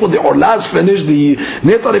old, therefore the orla is finished, the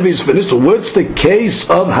Net Arevai is finished. So what's the case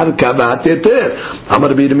of harkavat heter? Amar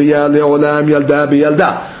b'irmiyah le'olam yalda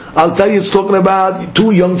b'yalda. I'll tell you, it's talking about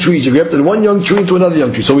 2 young trees. You grafted one young tree into another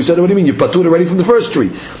young tree. So we said, what do you mean? You patur already from the first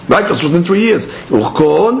tree. Right? Because within 3 years.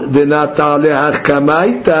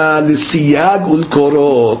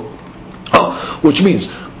 Which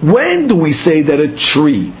means, when do we say that a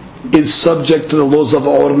tree is subject to the laws of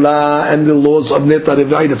orla and the laws of net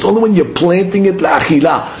arevai? That's only when you're planting it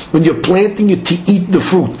la'achila, when you're planting it to eat the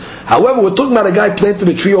fruit. However, we're talking about a guy planted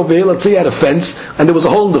a tree over here, let's say he had a fence, and there was a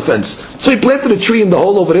hole in the fence. So he planted a tree in the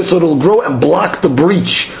hole over there so it'll grow and block the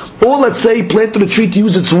breach. Or let's say he planted a tree to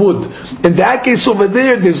use its wood. In that case over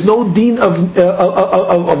there's no deen of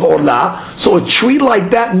orla. So a tree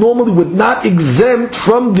like that normally would not exempt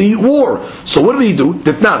from the war. So what do we do?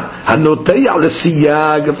 If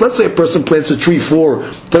let's say a person plants a tree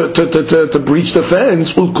to breach the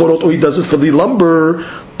fence, or he does it for the lumber,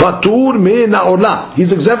 patur mina orla.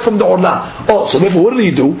 He's exempt from the orla. Oh, so therefore what did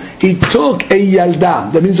he do? He took a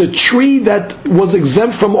yalda. That means a tree that was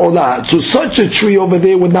exempt from orla. So such a tree over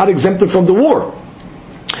there would not exempt him from the war.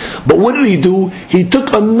 But what did he do? He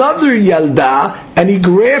took another yalda and he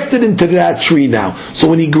grafted into that tree now. So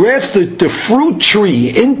when he grafts the fruit tree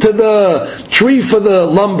into the tree for the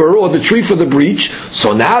lumber or the tree for the breach,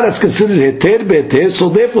 so now that's considered heter be'heter. So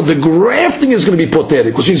therefore the grafting is going to be poter,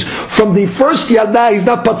 because she's from the first yalda, he's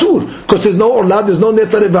not patur, because there's no orla, there's no net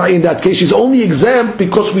arevai in that case. She's only exempt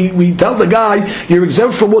because we tell the guy, you're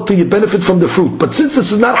exempt from what till you benefit from the fruit. But since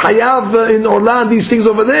this is not hayav in orla and these things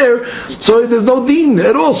over there, so there's no deen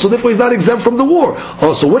at all. So therefore he's not exempt from the war.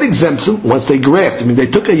 Also, what exempts him? Once they graft, I mean, they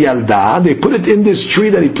took a yalda, they put it in this tree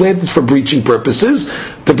that he planted for breaching purposes.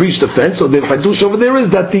 to breach the fence. So the hadush over there is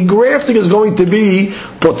that the grafting is going to be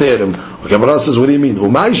poterim. Gemara says, what do you mean?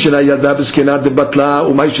 You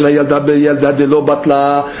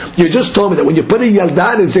just told me that when you put a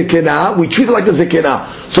yalda in a zekena, we treat it like a zekena.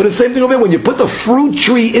 So the same thing over here, when you put the fruit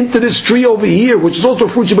tree into this tree over here, which is also a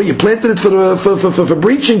fruit tree, but you planted it for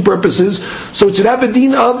breaching purposes, so it should have a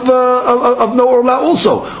deen of no orla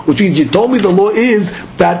also. Which means you told me the law is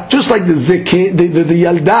that just like the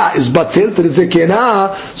yalda is batil to the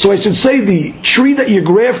zekena, so I should say the tree that you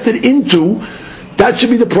grafted into, that should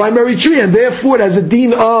be the primary tree, and therefore it has a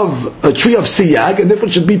deen of a tree of siyag, and therefore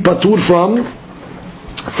it should be patur from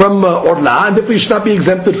orla, and therefore you should not be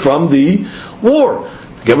exempted from the war.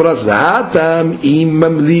 Gemara says,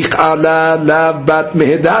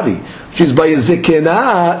 she's by a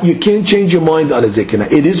zekena, you can't change your mind on a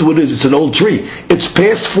zekena. It is what it is. It's an old tree. It's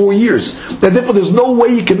past 4 years. And therefore, there's no way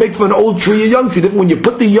you can make from an old tree a young tree. Therefore, when you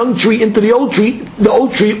put the young tree into the old tree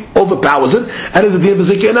overpowers it, and is a deal of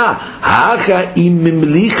zekena.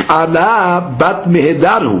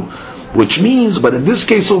 Which means, but in this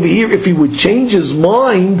case over here, if he would change his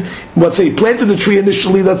mind, let's say he planted the tree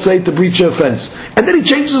initially, let's say to breach a fence, and then he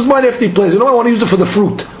changes his mind after he planted, I want to use it for the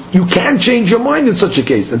fruit. You can change your mind in such a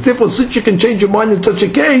case. And therefore, since you can change your mind in such a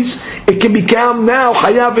case, it can become now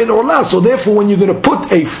hayav in orla. So therefore, when you're going to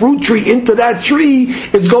put a fruit tree into that tree,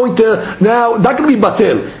 it's going to now, not going to be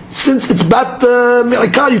batil. Since it's bat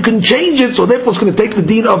me'ikar, you can change it, so therefore it's going to take the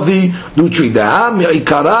deen of the new tree.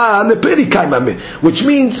 Which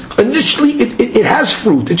means, initially, it has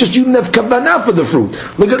fruit. It's just you didn't have kavanah for the fruit.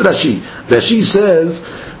 Look at Rashi. Rashi says,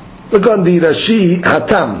 look on the Rashi,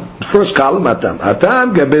 Hatam, first column, Hatam.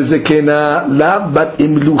 Hatam gabezekena la bat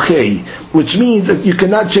imluchei, which means that you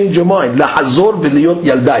cannot change your mind. La hazor v'liyot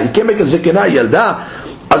yalda. You can't make a zekena yalda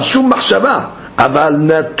al shum machshava. Aval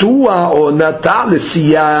natua or nata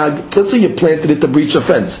l'siyag. Let's say you planted it to breach a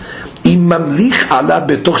fence. Imamlich ala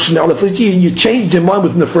betoch shnei ola. You changed your mind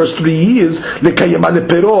within the first 3 years. Lekayem ale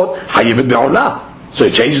perot hayevet be'olah. So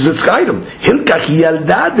it changes its item.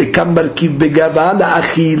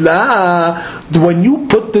 When you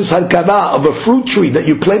put this halkava of a fruit tree that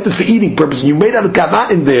you planted for eating purpose, and you made halkava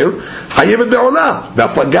in there, even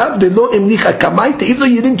though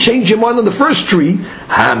you didn't change your mind on the first tree,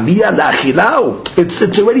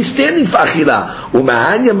 it's already standing for achila.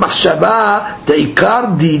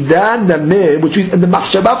 Which means the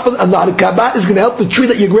machshava and the halkava is going to help the tree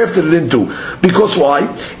that you grafted it into. Because why?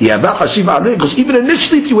 Because even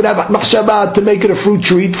initially, if you would have machshava to make it a fruit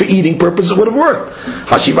tree for eating purpose, it would have worked.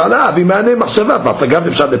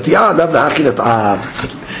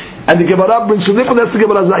 And the Gemara brings from that's the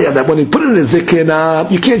Gemara Zaya, that when you put it in a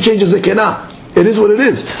zekena, you can't change a zekena. It is what it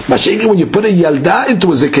is. Masha'iki, when you put a yalda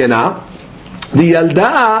into a zekena, the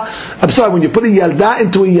yalda, when you put a yalda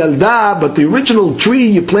into a yalda, but the original tree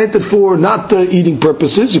you planted for not eating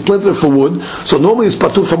purposes, you planted it for wood, so normally it's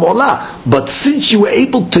patur from olah. But since you were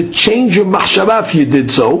able to change your machshava if you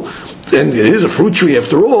did so, and it is a fruit tree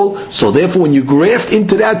after all, so therefore when you graft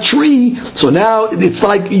into that tree, so now it's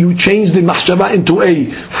like you change the machshava into a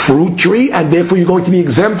fruit tree, and therefore you're going to be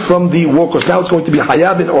exempt from the war, because now it's going to be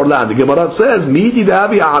hayav in orla. The Gemara says,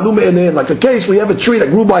 like a case where you have a tree that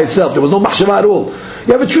grew by itself, there was no machshava at all.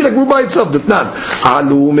 You have a tree that grew by itself,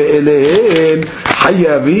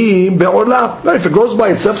 if it grows by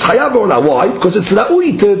itself, it's hayav orla. Why? Because it's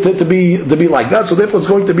ra'ui to be like that, so therefore it's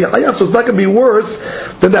going to be hayav, so it's not going to be worse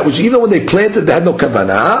than that, which even when they planted, they had no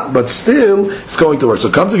kavanah, but still, it's going to work. So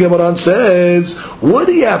comes the Gemara and says, what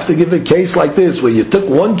do you have to give a case like this, where you took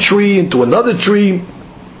one tree into another tree,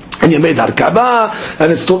 and you made harkava,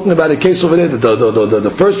 and it's talking about a case over there,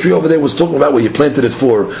 the first tree over there was talking about where you planted it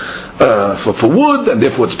for wood, and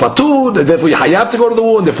therefore it's patur, and therefore you have to go to the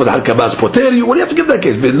wood, and therefore the harkava is poter. What do you have to give that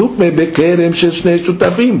case?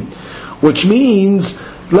 Which means,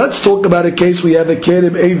 let's talk about a case where you have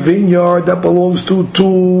a vineyard that belongs to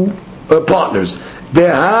two partners.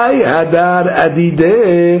 That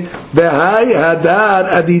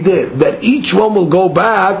each one will go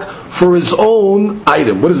back for his own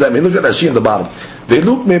item. What does that mean? Look at Rashi in the bottom. What do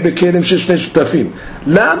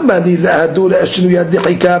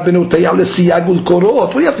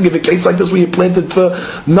you have to give a case like this where you planted for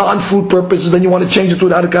non-food purposes, then you want to change it to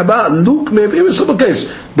an harkava? Luke, maybe it was a simple case.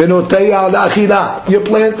 You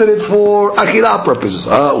planted it for achila purposes.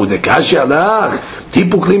 So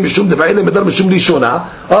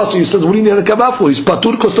he says, what do you need a harkava for? He's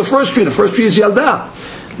patur because the first tree is yalda.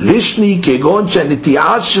 Lishni kegon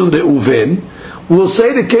sheniti'at shel Reuven, we'll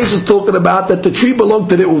say the case is talking about that the tree belonged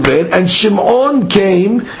to Reuven, and Shimon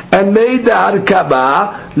came and made the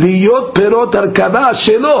Arkaba, liyot perot Arkaba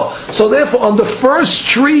shelo. So therefore, on the first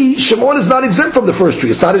tree, Shimon is not exempt from the first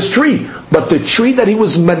tree. It's not his tree. But the tree that he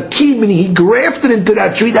was markib, meaning he grafted into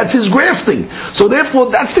that tree, that's his grafting. So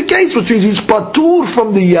therefore, that's the case, which means he's patur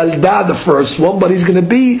from the Yalda, the first one, but he's going to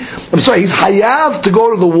be, he's hayav to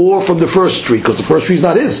go to the war from the first tree, because the first tree is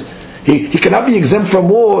not his. He cannot be exempt from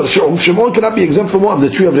war. Shimon cannot be exempt from war on the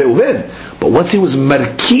tree of Reuven. But once he was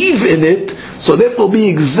markiv in it, so therefore be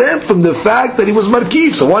exempt from the fact that he was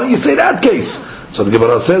markiv. So why don't you say that case? So the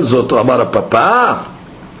Gemara says, Zoto Amara Papa,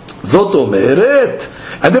 Zoto Meret.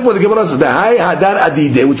 And therefore the Gemara says, the Hai Hadar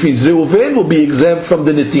Adide, which means Reuven will be exempt from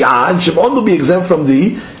the Niti'ah, and Shimon will be exempt from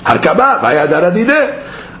the Harkabah. Hai Hadar Adide.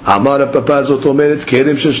 Amar Papa Zot Omeret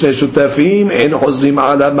Kerem Sheshne Shutafim En Hozrim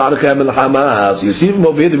Ala Ma'archa Milchama. You see from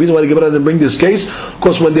over here, the reason why the Gemara doesn't bring this case,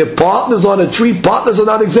 because when they're partners on a tree, partners are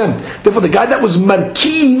not exempt. Therefore, the guy that was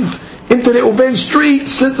markiv into the Reuven's tree,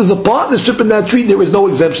 since there's a partnership in that tree, there is no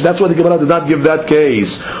exemption. That's why the Gemara did not give that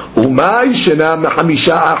case. What's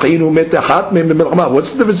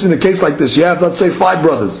the difference in a case like this? You have, let's say, 5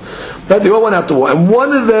 brothers. They all went out to war, and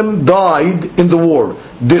one of them died in the war.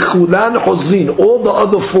 Dechulan Hozrin. All the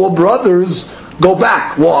other 4 brothers go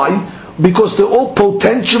back. Why? Because they're all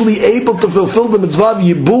potentially able to fulfill the mitzvah of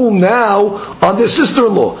Yibum now on their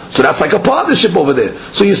sister-in-law. So that's like a partnership over there.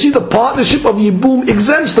 So you see the partnership of Yibum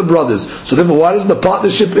exempts the brothers. So therefore, why doesn't the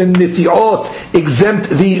partnership in Niti'ot exempt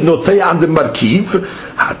the Noteya and the Markiv?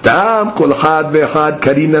 Hatam kol had ve'had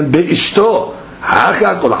karinan be'ishto.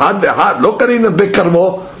 Hacha kol had ve'had lo karinan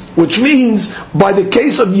be'karmo. Which means, by the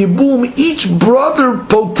case of Yibum, each brother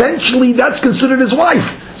potentially, that's considered his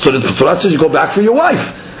wife. So the Torah says you go back for your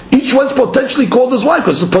wife. Each one's potentially called his wife,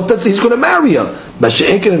 because potentially he's going to marry her. But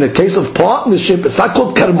in a case of partnership, it's not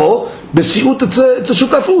called karmo. B'siut, it's a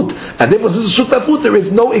shutafut. And therefore, this is a shutafut, there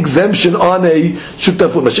is no exemption on a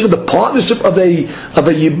shutafut. But the partnership of a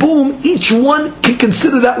yibum, each one can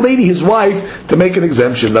consider that lady his wife to make an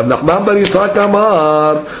exemption. Rav Nachman bar Yitzchak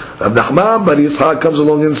Amar. Rav Nachman bar Yitzchak comes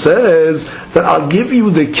along and says that I'll give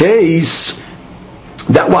you the case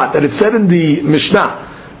that what? That it said in the Mishnah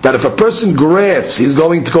that if a person grafts, he's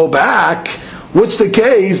going to go back. What's the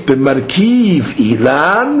case? B'markiv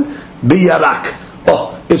ilan biyarak.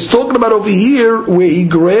 Oh, it's talking about over here where he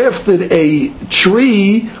grafted a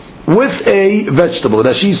tree with a vegetable.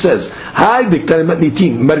 Rashi says, "Hai diktarim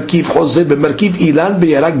matnitin markiv chozeh b'markiv ilan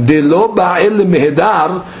biyarak delo ba'el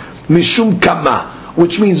mehedar mishum kama,"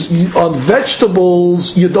 which means on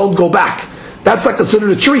vegetables you don't go back. That's not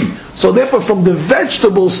considered a tree. So therefore, from the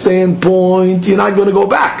vegetable standpoint, you're not going to go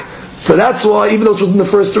back. So that's why, even though it's within the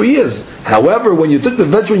first 3 years. However, when you took the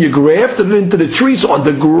vegetable and you grafted it into the tree, so on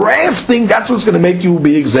the grafting, that's what's going to make you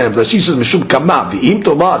be exempt. She says, "Mishum kama v'im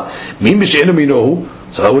tomar mi mishenu minohu."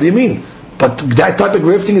 So what do you mean? But that type of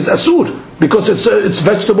grafting is asur, because it's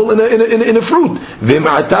vegetable in a fruit.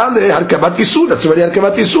 V'ma'ata leharkavat isur. That's already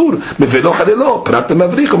harkavat isur. Mevelo hadelo prat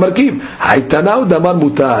mavrich umarkiv. Haytanau damar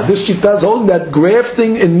mutar. This shita is holding that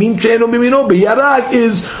grafting in min she'enu mimino beyarak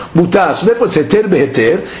is mutar. So therefore it's heter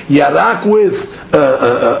beheter. Yarak with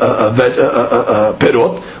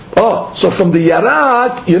perot. Oh, so from the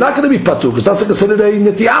yarak you're not going to be patur, because that's considered a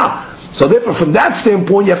neti'ah. So therefore, from that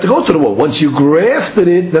standpoint, you have to go to the wall. Once you grafted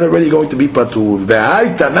it, then already going to be patur.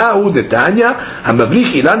 Ve'ai tanahu detanya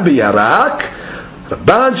hamavrich ilan beyarak.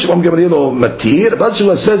 Rabban Shimon Gamaliel matir. Rabban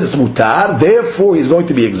Shimon says it's mutar. Therefore, he's going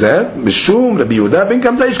to be exempt. Mishum Rabbi Yehuda ben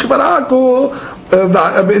Gamda ish kvarako.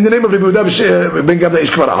 In the name of Rabbi Yehuda ben Gamda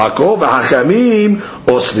ish kvarako. V'hachamim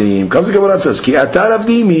oslim. Comes the Gemara and says, Ki atar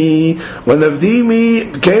Avdimi. When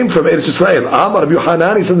Avdimi came from Eretz Yisrael, Amar Rabbi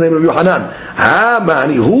Yohanan, he said the name of Rabbi Yohanan.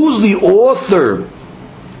 Mani, who's the author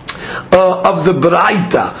of the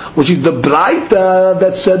Braita? Which is the Braita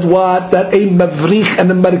that said what? That a Mavrich and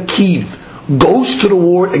a Markiv goes to the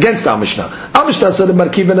war against our Mishnah. Our Mishnah said a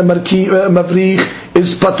Markiv and a Mavrich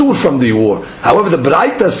is patur from the war. However, the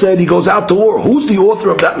Braita said he goes out to war. Who's the author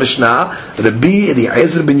of that Mishnah? Rabbi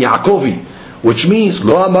Eliezer ben Yaakovi. Which means,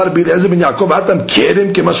 Lo Amar Rabbi Eliezer ben Yaakov Atam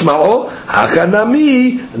Kerem Kemashma'o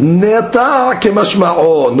Hachanami Neta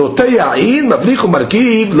Kemashma'o Noteya'in Mavrich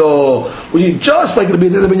Umarkiv Lo. Just like Rabbi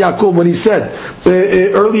Eliezer ben Yaakov when he said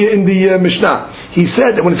earlier in the Mishnah, he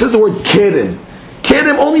said that when it says the word Kerem,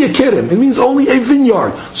 only a kerem, it means only a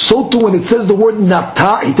vineyard. So too when it says the word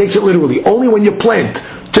nata, he takes it literally. Only when you plant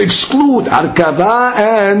to exclude Arkava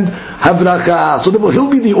and Havracha. So therefore he'll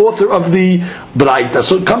be the author of the Braita.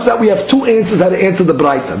 So it comes out we have two answers how to answer the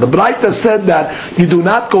Braita. The Braita said that you do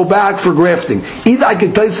not go back for grafting. Either I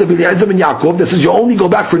can tell you Eliezer ben Yaakov that says you only go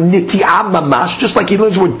back for Niti'ah Mamash, just like he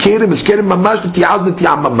learns the word Kerem is Kerem Mamash, Niti'ah is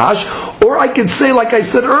Niti'ah Mamash. Or I can say, like I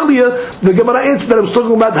said earlier, the Gemara answered that I was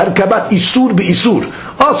talking about Harkabat Isur bi Isur.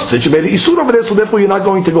 Oh, so since you made an Isur over there, so therefore you're not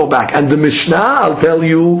going to go back. And the Mishnah, I'll tell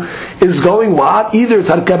you, is going what? Either it's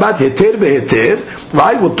Harkabat Heter be Heter,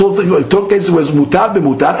 right? We'll talk cases where it's Mutar be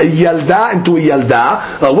Mutar, a Yalda into a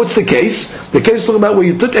Yalda. What's the case? The case is talking about where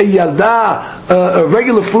you took a Yalda, a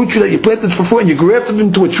regular fruit tree that you planted for fruit, and you grafted it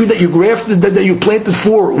into a tree that you grafted, that you planted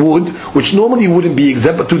for wood, which normally wouldn't be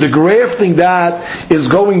exempt, but to the grafting that is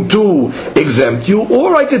going to exempt you.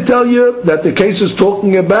 Or I could tell you that the case is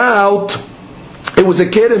talking about it was a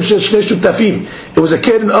keren shel shnei shutafim. It was a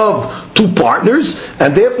keren of two partners,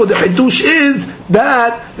 and therefore the chidush is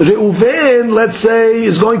that Reuven, let's say,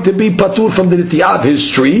 is going to be patur from the nitiyah of his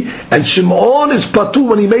tree, and Shimon is patur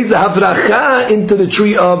when he makes the havracha into the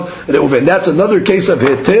tree of Reuven. That's another case of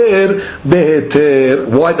heter beheter.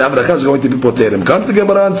 Why the havracha is going to be poterim? Comes the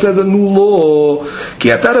Gemara and says a new law. Ki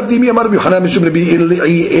atar Abdimi Amar Yochanan Mishum Rabbi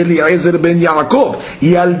Eliezer ben Yaakov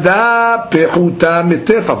Yalda pechuta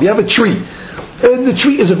mitefaf. You have a tree. And the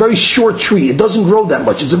tree is a very short tree. It doesn't grow that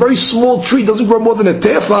much. It's a very small tree. It doesn't grow more than a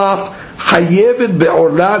tefach. Hayevet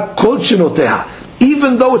be'orla kol shenoteha.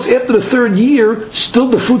 Even though it's after the third year, still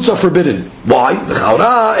the fruits are forbidden. Why?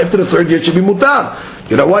 After the third year it should be mutar.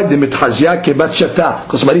 You know why? The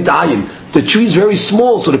tree is very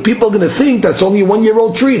small, so the people are going to think that's only a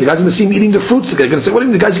 1-year-old tree. The guy's going to see him eating the fruits. They're going to say, what do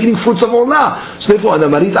you mean? The guy's eating fruits of orla. So therefore, on the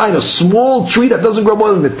marit ayin, a small tree that doesn't grow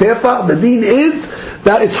more than the tefa, the deen is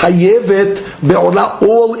that it's hayevet be'orla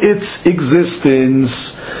all its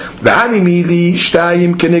existence. V'hanimili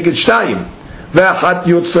shtayim keneged shtayim. That's all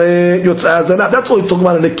you're talking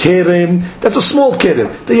about in a kerem. That's a small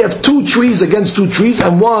kerem. They have two trees against two trees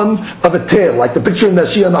and one of a tail, like the picture in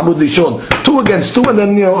Nashia and Amud Rishon. Two against two, and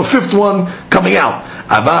then a fifth one coming out.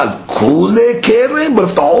 Aval kule kerem, but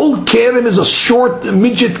if the whole kerem is a short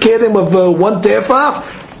midget kerem of one tefach,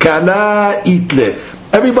 kana itle.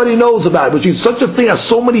 Everybody knows about it, which is such a thing as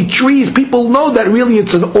so many trees. People know that really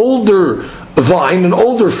it's an older vine, an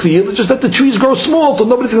older field. It's just that the trees grow small, so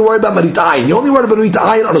nobody's going to worry about marit ayin. You only worry about marit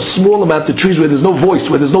ayin on a small amount of trees where there's no voice,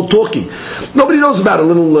 where there's no talking. Nobody knows about a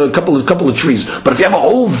little couple of trees. But if you have a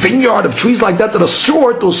whole vineyard of trees like that are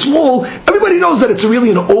short or small, everybody knows that it's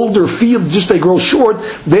really an older field. Just they grow short.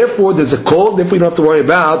 Therefore, there's a call. Therefore, you don't have to worry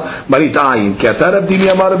about marit ayin.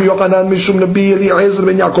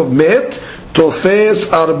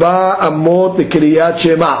 Tofes arba amot kriyat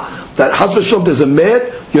shema. That Hashem there's a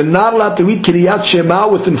met, you're not allowed to read Kriyat Shema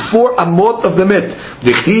within 4 amot of the met.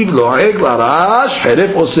 Dichtiv lo'eg larash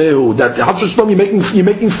heref osehu. That Hashem you're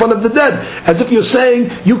making fun of the dead, as if you're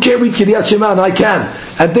saying you can't read Kriyat Shema and I can,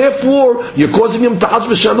 and therefore you're causing him to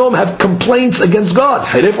Hashem have complaints against God.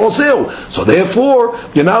 Heref osehu. So therefore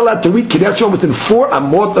you're not allowed to read Kriyat Shema within 4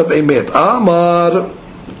 amot of a met. Amar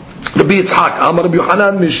Rabbi Yitzhak, Amar Rabbi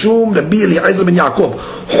Yochanan, Mishum, Rabbi Eliezer ben Yaakov.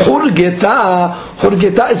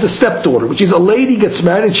 Hurgeta is a stepdaughter, which is a lady gets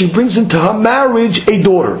married and she brings into her marriage a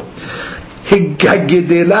daughter.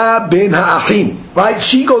 Higedela ben ha'achim. Right?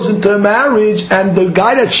 She goes into her marriage and the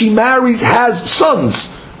guy that she marries has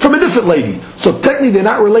sons from a different lady. So technically they're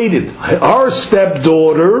not related. Her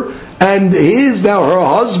stepdaughter and her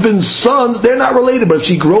husband's sons, they're not related. But if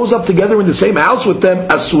she grows up together in the same house with them,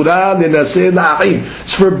 asura lenaseh la'achim.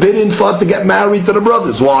 It's forbidden for her to get married to the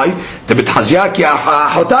brothers. Why? It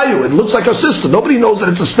looks like her sister. Nobody knows that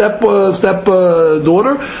it's a step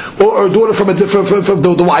daughter or a daughter from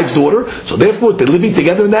the wife's daughter. So therefore, if they're living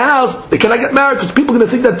together in the house, they cannot get married because people are going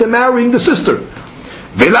to think that they're marrying the sister.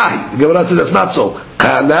 Velahi. The Gemara says that's not so.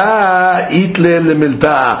 That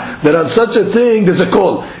on such a thing there's a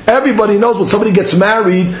call. Everybody knows when somebody gets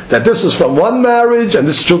married that this is from one marriage and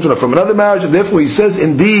this children are from another marriage, and therefore he says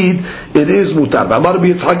indeed it is mutar.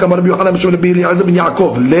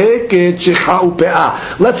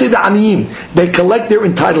 Let's say the aniyim, they collect their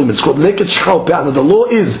entitlements. It's called leket shchau pe'ah. Now the law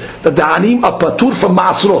is that the aniyim are patur from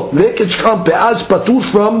ma'asrot. Leket shchau pe'ah is patur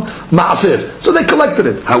from ma'asir. So they collected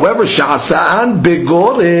it. However, sha'asa'an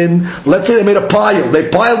begorin, let's say they made a pile. They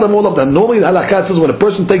piled them all up. And normally the halakha says when a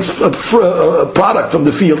person takes a product from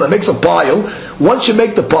the field and makes a pile, once you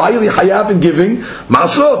make the pile, you hayav in giving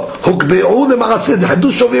ma'asrot. Hukbe'u le ma'asir. The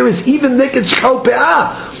hadush over here is even naked shchau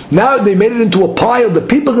pe'ah. Now they made it into a pile. The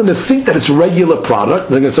people are going to think that it's a regular product.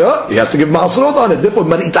 They're going to say, oh, he has to give maaserot on it. Therefore,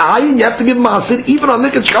 manitayin, you have to give maaser even on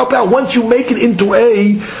nikah shchal. Once you make it into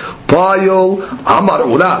a pile, amar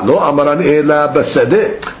ula, lo amaran ela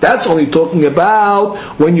basadeh. That's only talking about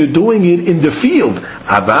when you're doing it in the field.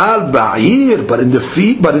 Aval ba'ir, but in the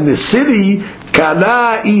city,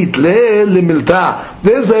 kala'it le limilta.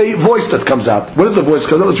 There's a voice that comes out. What is the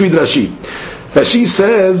voice? Let's read Rashi. Rashi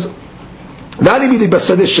says, which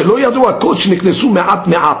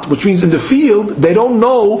means in the field they don't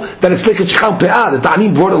know that it's like a shchal pe'ah. The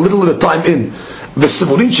ta'anim brought a little at a time in. They say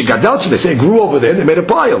it grew over there and they made a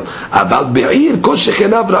pile.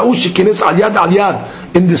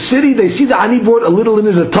 In the city they see the ani brought a little in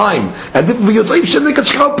at a time. And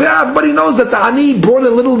everybody knows that the ani brought a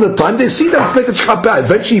little at a time. They see that it's like a shchal pe'ah.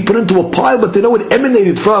 Eventually you put it into a pile, but they know it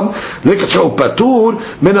emanated from patur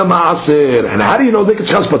min ha'ma'aser. And how do you know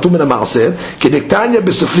patur min ha'ma'aser? Kedektanya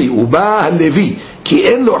b'sifri uba ha'levi ki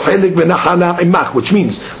en lo chelik b'nachala imach, which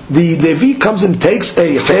means the Levi comes and takes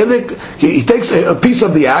a chelik, he takes a piece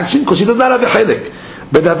of the action because he does not have a chelik.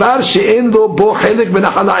 בדבר שאין לו בו חלק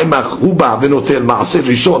בנחלה עמך, הוא בא ונוטל מעשר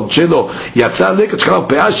ראשון שלו, יצא לקט שחרר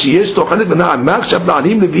פאה שיש לו חלק בנחלה עמך, שאף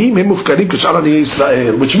לעניים לוויים הם מופקדים כשאר עניי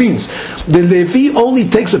ישראל. Which means, the Levi only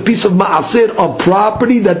takes a piece of מעשר of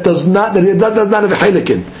property that does not have a חלק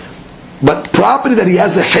in. But property that he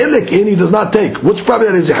has a chelik in, he does not take. Which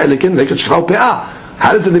property that he has a chelik in? Lekach shchal pe'ah.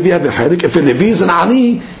 How does the Levi have a chelik? If a Levi is an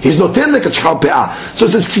ani, he's not in lekach shchal pe'ah. So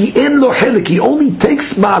it says, ki en lo chelik. He only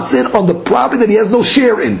takes maaser on the property that he has no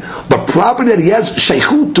share in. But property that he has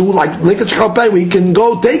sheikhut to, like lekach shchal pe'ah, he can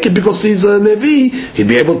go take it because he's a Levi, he'd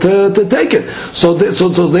be able to take it. So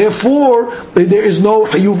therefore, there is no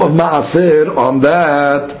hayuv of maaser on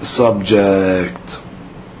that subject.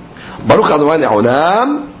 Baruch Adonai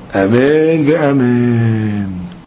le'olam. Amen ve'amen.